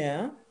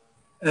 Yeah.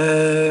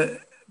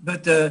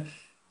 But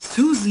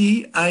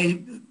Susie, I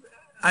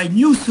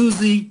knew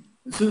Susie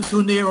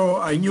Nero.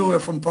 I knew her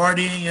from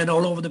partying and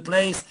all over the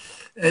place,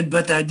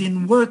 but I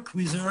didn't work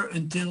with her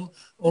until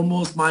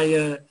almost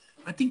my.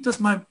 I think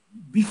that's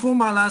before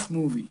my last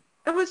movie.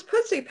 It was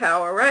Pussy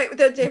Power, right?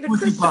 The David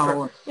Christopher.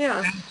 Power.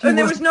 Yeah. And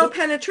there was no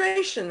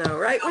penetration, though,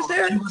 right? Was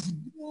there?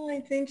 I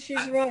think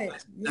she's right.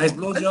 Nice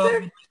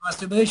blowjob,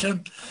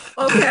 masturbation.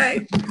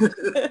 Okay.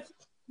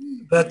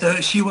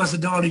 But she was a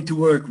darling to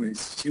work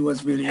with. She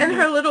was really. And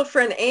her little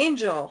friend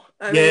Angel.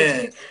 I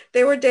mean,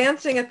 they were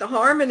dancing at the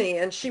Harmony,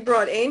 and she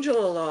brought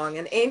Angel along.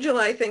 And Angel,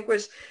 I think,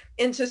 was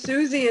into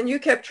Susie, and you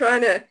kept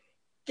trying to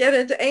get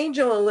into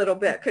Angel a little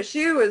bit because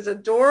she was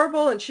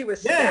adorable and she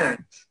was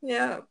stacked.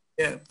 Yeah.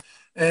 Yeah.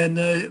 And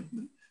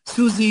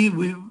Susie,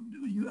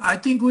 I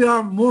think we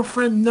are more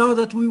friends now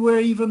than we were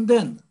even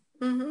then.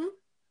 Mm-hmm.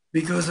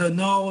 Because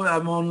now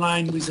I'm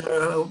online with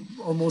her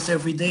almost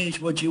every day.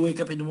 When she wake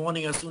up in the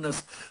morning, as soon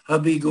as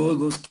hubby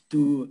goes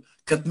to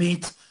cut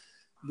meat,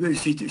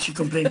 she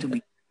complained to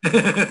me.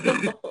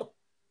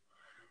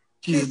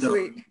 She's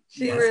sweet.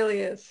 She really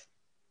is.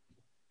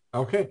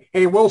 Okay.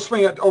 Hey, we'll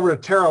swing it over to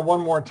Tara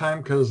one more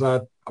time because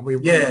we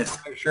want to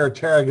make sure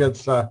Tara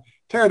gets.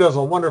 Tara does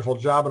a wonderful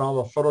job in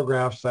all the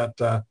photographs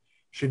that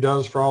she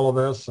does for all of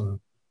this.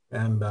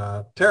 And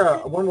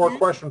Tara, one more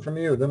question from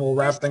you, then we'll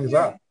wrap things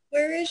up.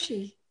 Where is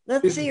she?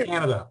 Let's She's see in her.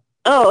 Canada.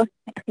 Oh,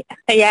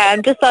 yeah,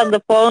 I'm just on the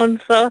phone.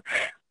 So,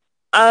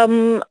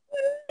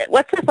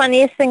 what's the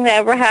funniest thing that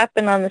ever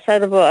happened on the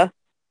set of a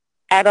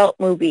adult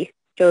movie,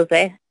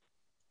 Jose?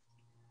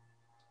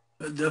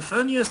 The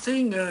funniest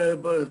thing,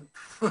 but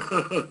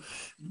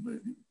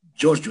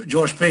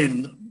George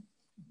Payne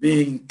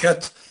being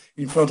cut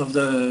in front of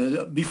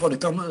before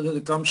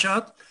the com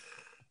shot.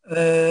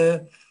 Oh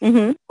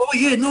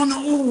yeah, no.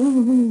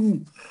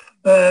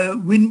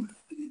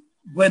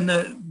 When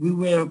we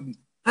were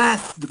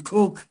past the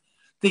coke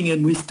thing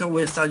and we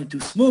were starting to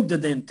smoke the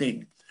damn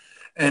thing,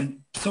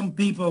 and some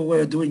people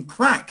were doing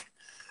crack.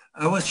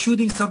 I was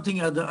shooting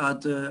something at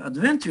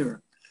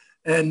Adventure,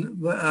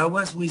 and I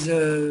was with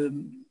a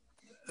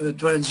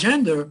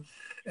transgender,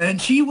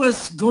 and she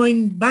was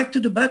going back to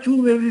the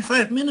bathroom every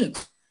 5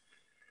 minutes.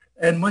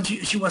 And when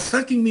she was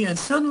sucking me, and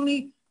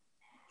suddenly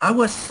I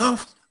was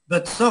soft,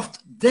 but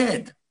soft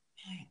dead.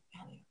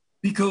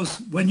 Because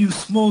when you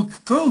smoke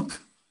coke,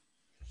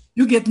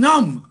 you get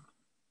numb.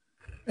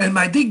 And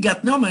my dick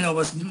got numb, and I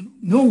was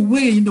no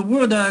way in the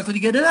world that I could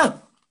get it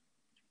up.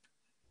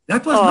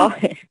 That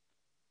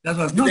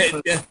was not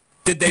fun.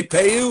 Did they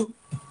pay you?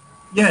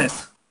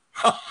 Yes.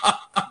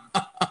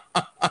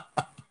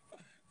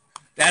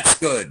 That's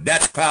good.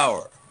 That's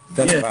power.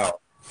 That's power.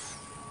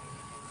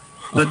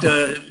 But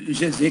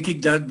they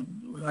kicked that,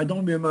 I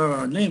don't remember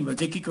her name, but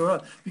they kicked her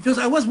out. Because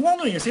I was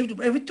wondering, I said,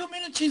 every 2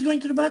 minutes she's going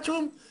to the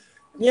bathroom?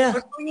 Yeah.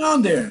 What's going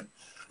on there?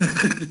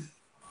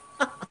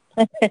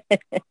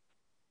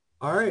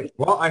 All right.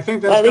 Well, I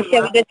think that's Well, at least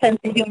you have a good sense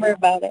of humor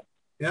about it.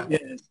 Yeah.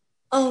 Yes.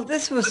 Oh,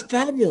 this was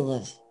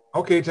fabulous.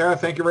 Okay, Tara,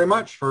 thank you very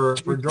much for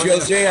joining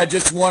Jose, us. I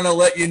just want to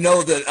let you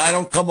know that I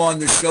don't come on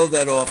the show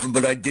that often,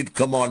 but I did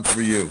come on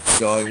for you.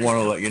 So I want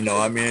to let you know.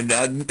 I mean,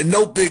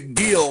 no big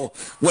deal,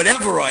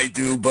 whatever I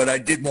do, but I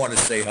did want to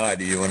say hi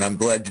to you, and I'm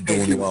glad you're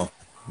doing well.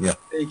 Yeah.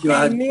 Thank you.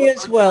 And me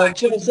as well.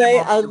 Jose,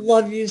 I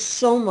love you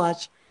so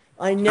much.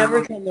 I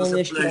never come on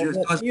this show,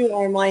 but you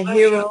are my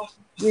hero.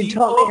 You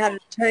taught me how to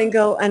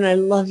tango, and I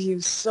love you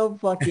so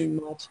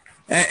fucking much.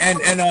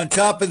 And on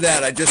top of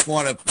that, I just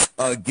want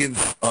to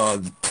give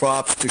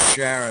props to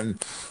Sharon,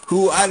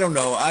 who I don't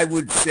know. I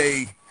would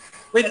say,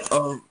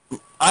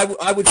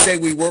 I would say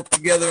we worked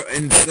together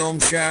in film,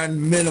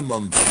 Sharon,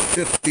 minimum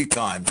 50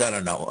 times. I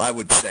don't know. I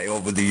would say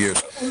over the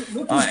years,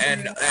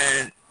 and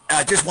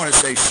I just want to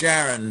say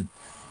Sharon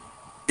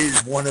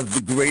is one of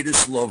the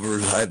greatest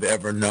lovers I've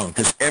ever known.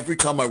 Because every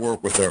time I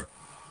work with her,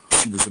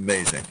 she was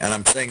amazing, and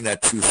I'm saying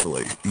that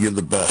truthfully. You're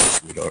the best,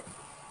 sweetheart.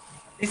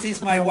 This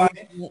is my wife.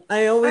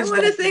 I want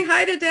to say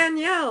hi to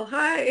Danielle.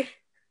 Hi.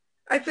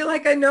 I feel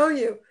like I know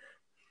you.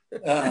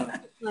 I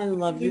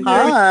love you.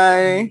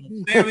 Hi.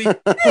 Hey, who's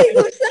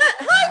that?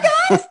 Hi,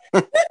 guys.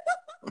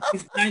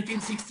 It's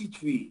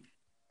 1963.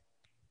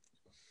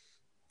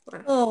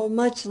 Oh,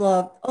 much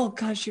love. Oh,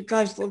 gosh, you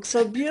guys look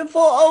so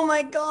beautiful. Oh,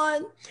 my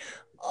God.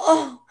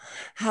 Oh,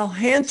 how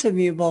handsome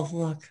you both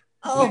look.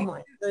 Oh,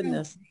 my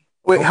goodness.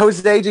 Wait,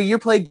 Jose, do you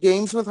play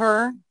games with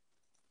her?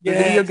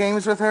 Yeah. Video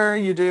games with her?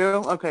 You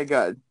do? Okay,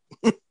 good.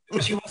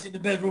 She was in the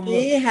bedroom.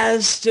 She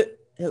has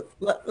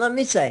let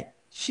me say,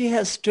 she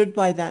has stood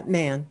by that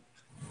man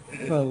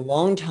for a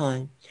long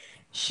time.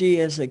 She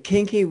is a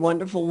kinky,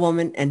 wonderful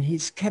woman, and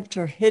he's kept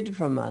her hid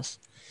from us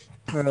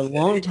for a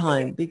long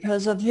time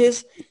because of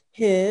his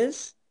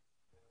stuff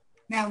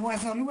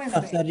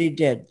that he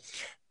did.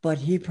 But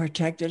he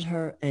protected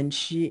her, and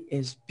she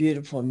is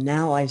beautiful.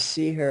 Now I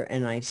see her,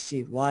 and I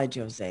see why,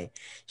 Jose.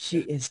 She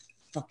is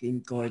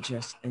fucking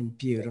gorgeous and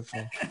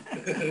beautiful.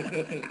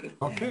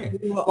 Okay.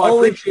 You were Well, I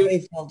always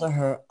appreciate- faithful to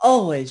her.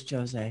 Always,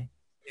 Jose.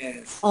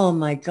 Yes. Oh,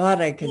 my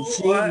God, I can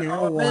see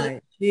now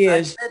why. She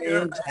is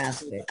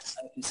fantastic.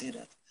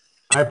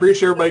 I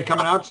appreciate everybody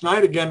coming out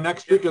tonight. Again,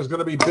 next week is going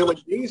to be Billy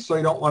D, so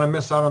you don't want to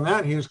miss out on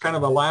that. He was kind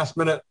of a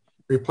last-minute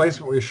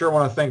replacement. We sure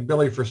want to thank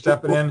Billy for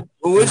stepping in.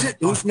 Who is it?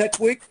 Who's next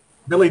week?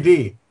 Billy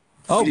D.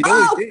 Oh, Billy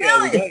Oh, D.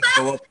 Yeah, we Billy. got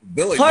to go up to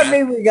Billy, Pardon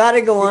man. me, we got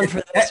to go on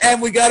for this. And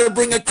we got to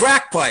bring a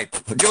crack pipe.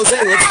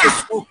 Jose, let's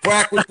just smoke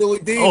crack with Billy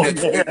D.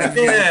 next week.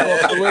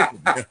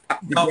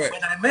 Now,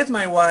 when I met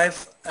my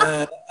wife,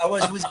 I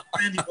was with a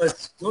friend. He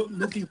was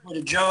looking for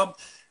a job,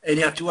 and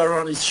he had to wear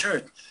on his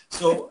shirt.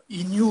 So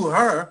he knew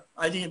her.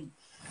 We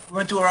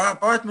went to her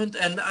apartment,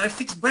 and I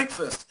fixed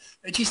breakfast.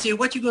 And she said,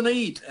 "What you gonna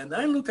eat?" And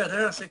I look at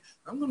her and say,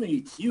 "I'm gonna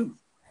eat you."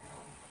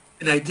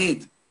 And I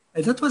did.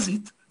 And that was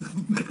it.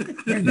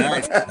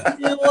 Nice.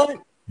 You know what?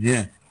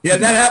 Yeah. Yeah,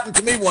 that happened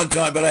to me one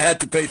time, but I had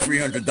to pay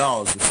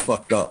 $300. It's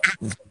fucked up.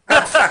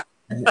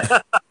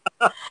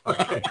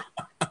 Okay.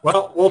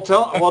 Well, we'll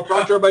talk to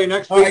everybody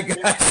next All week.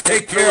 right, guys,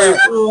 take care.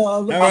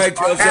 All right,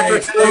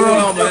 Jose. Stay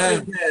well,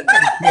 man. See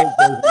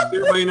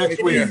everybody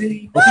next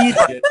week.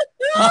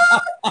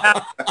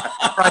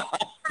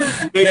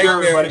 Take care,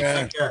 everybody.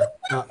 man. Take care.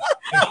 Yeah,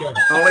 take care.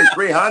 Only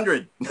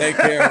 300. Take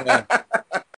care, man.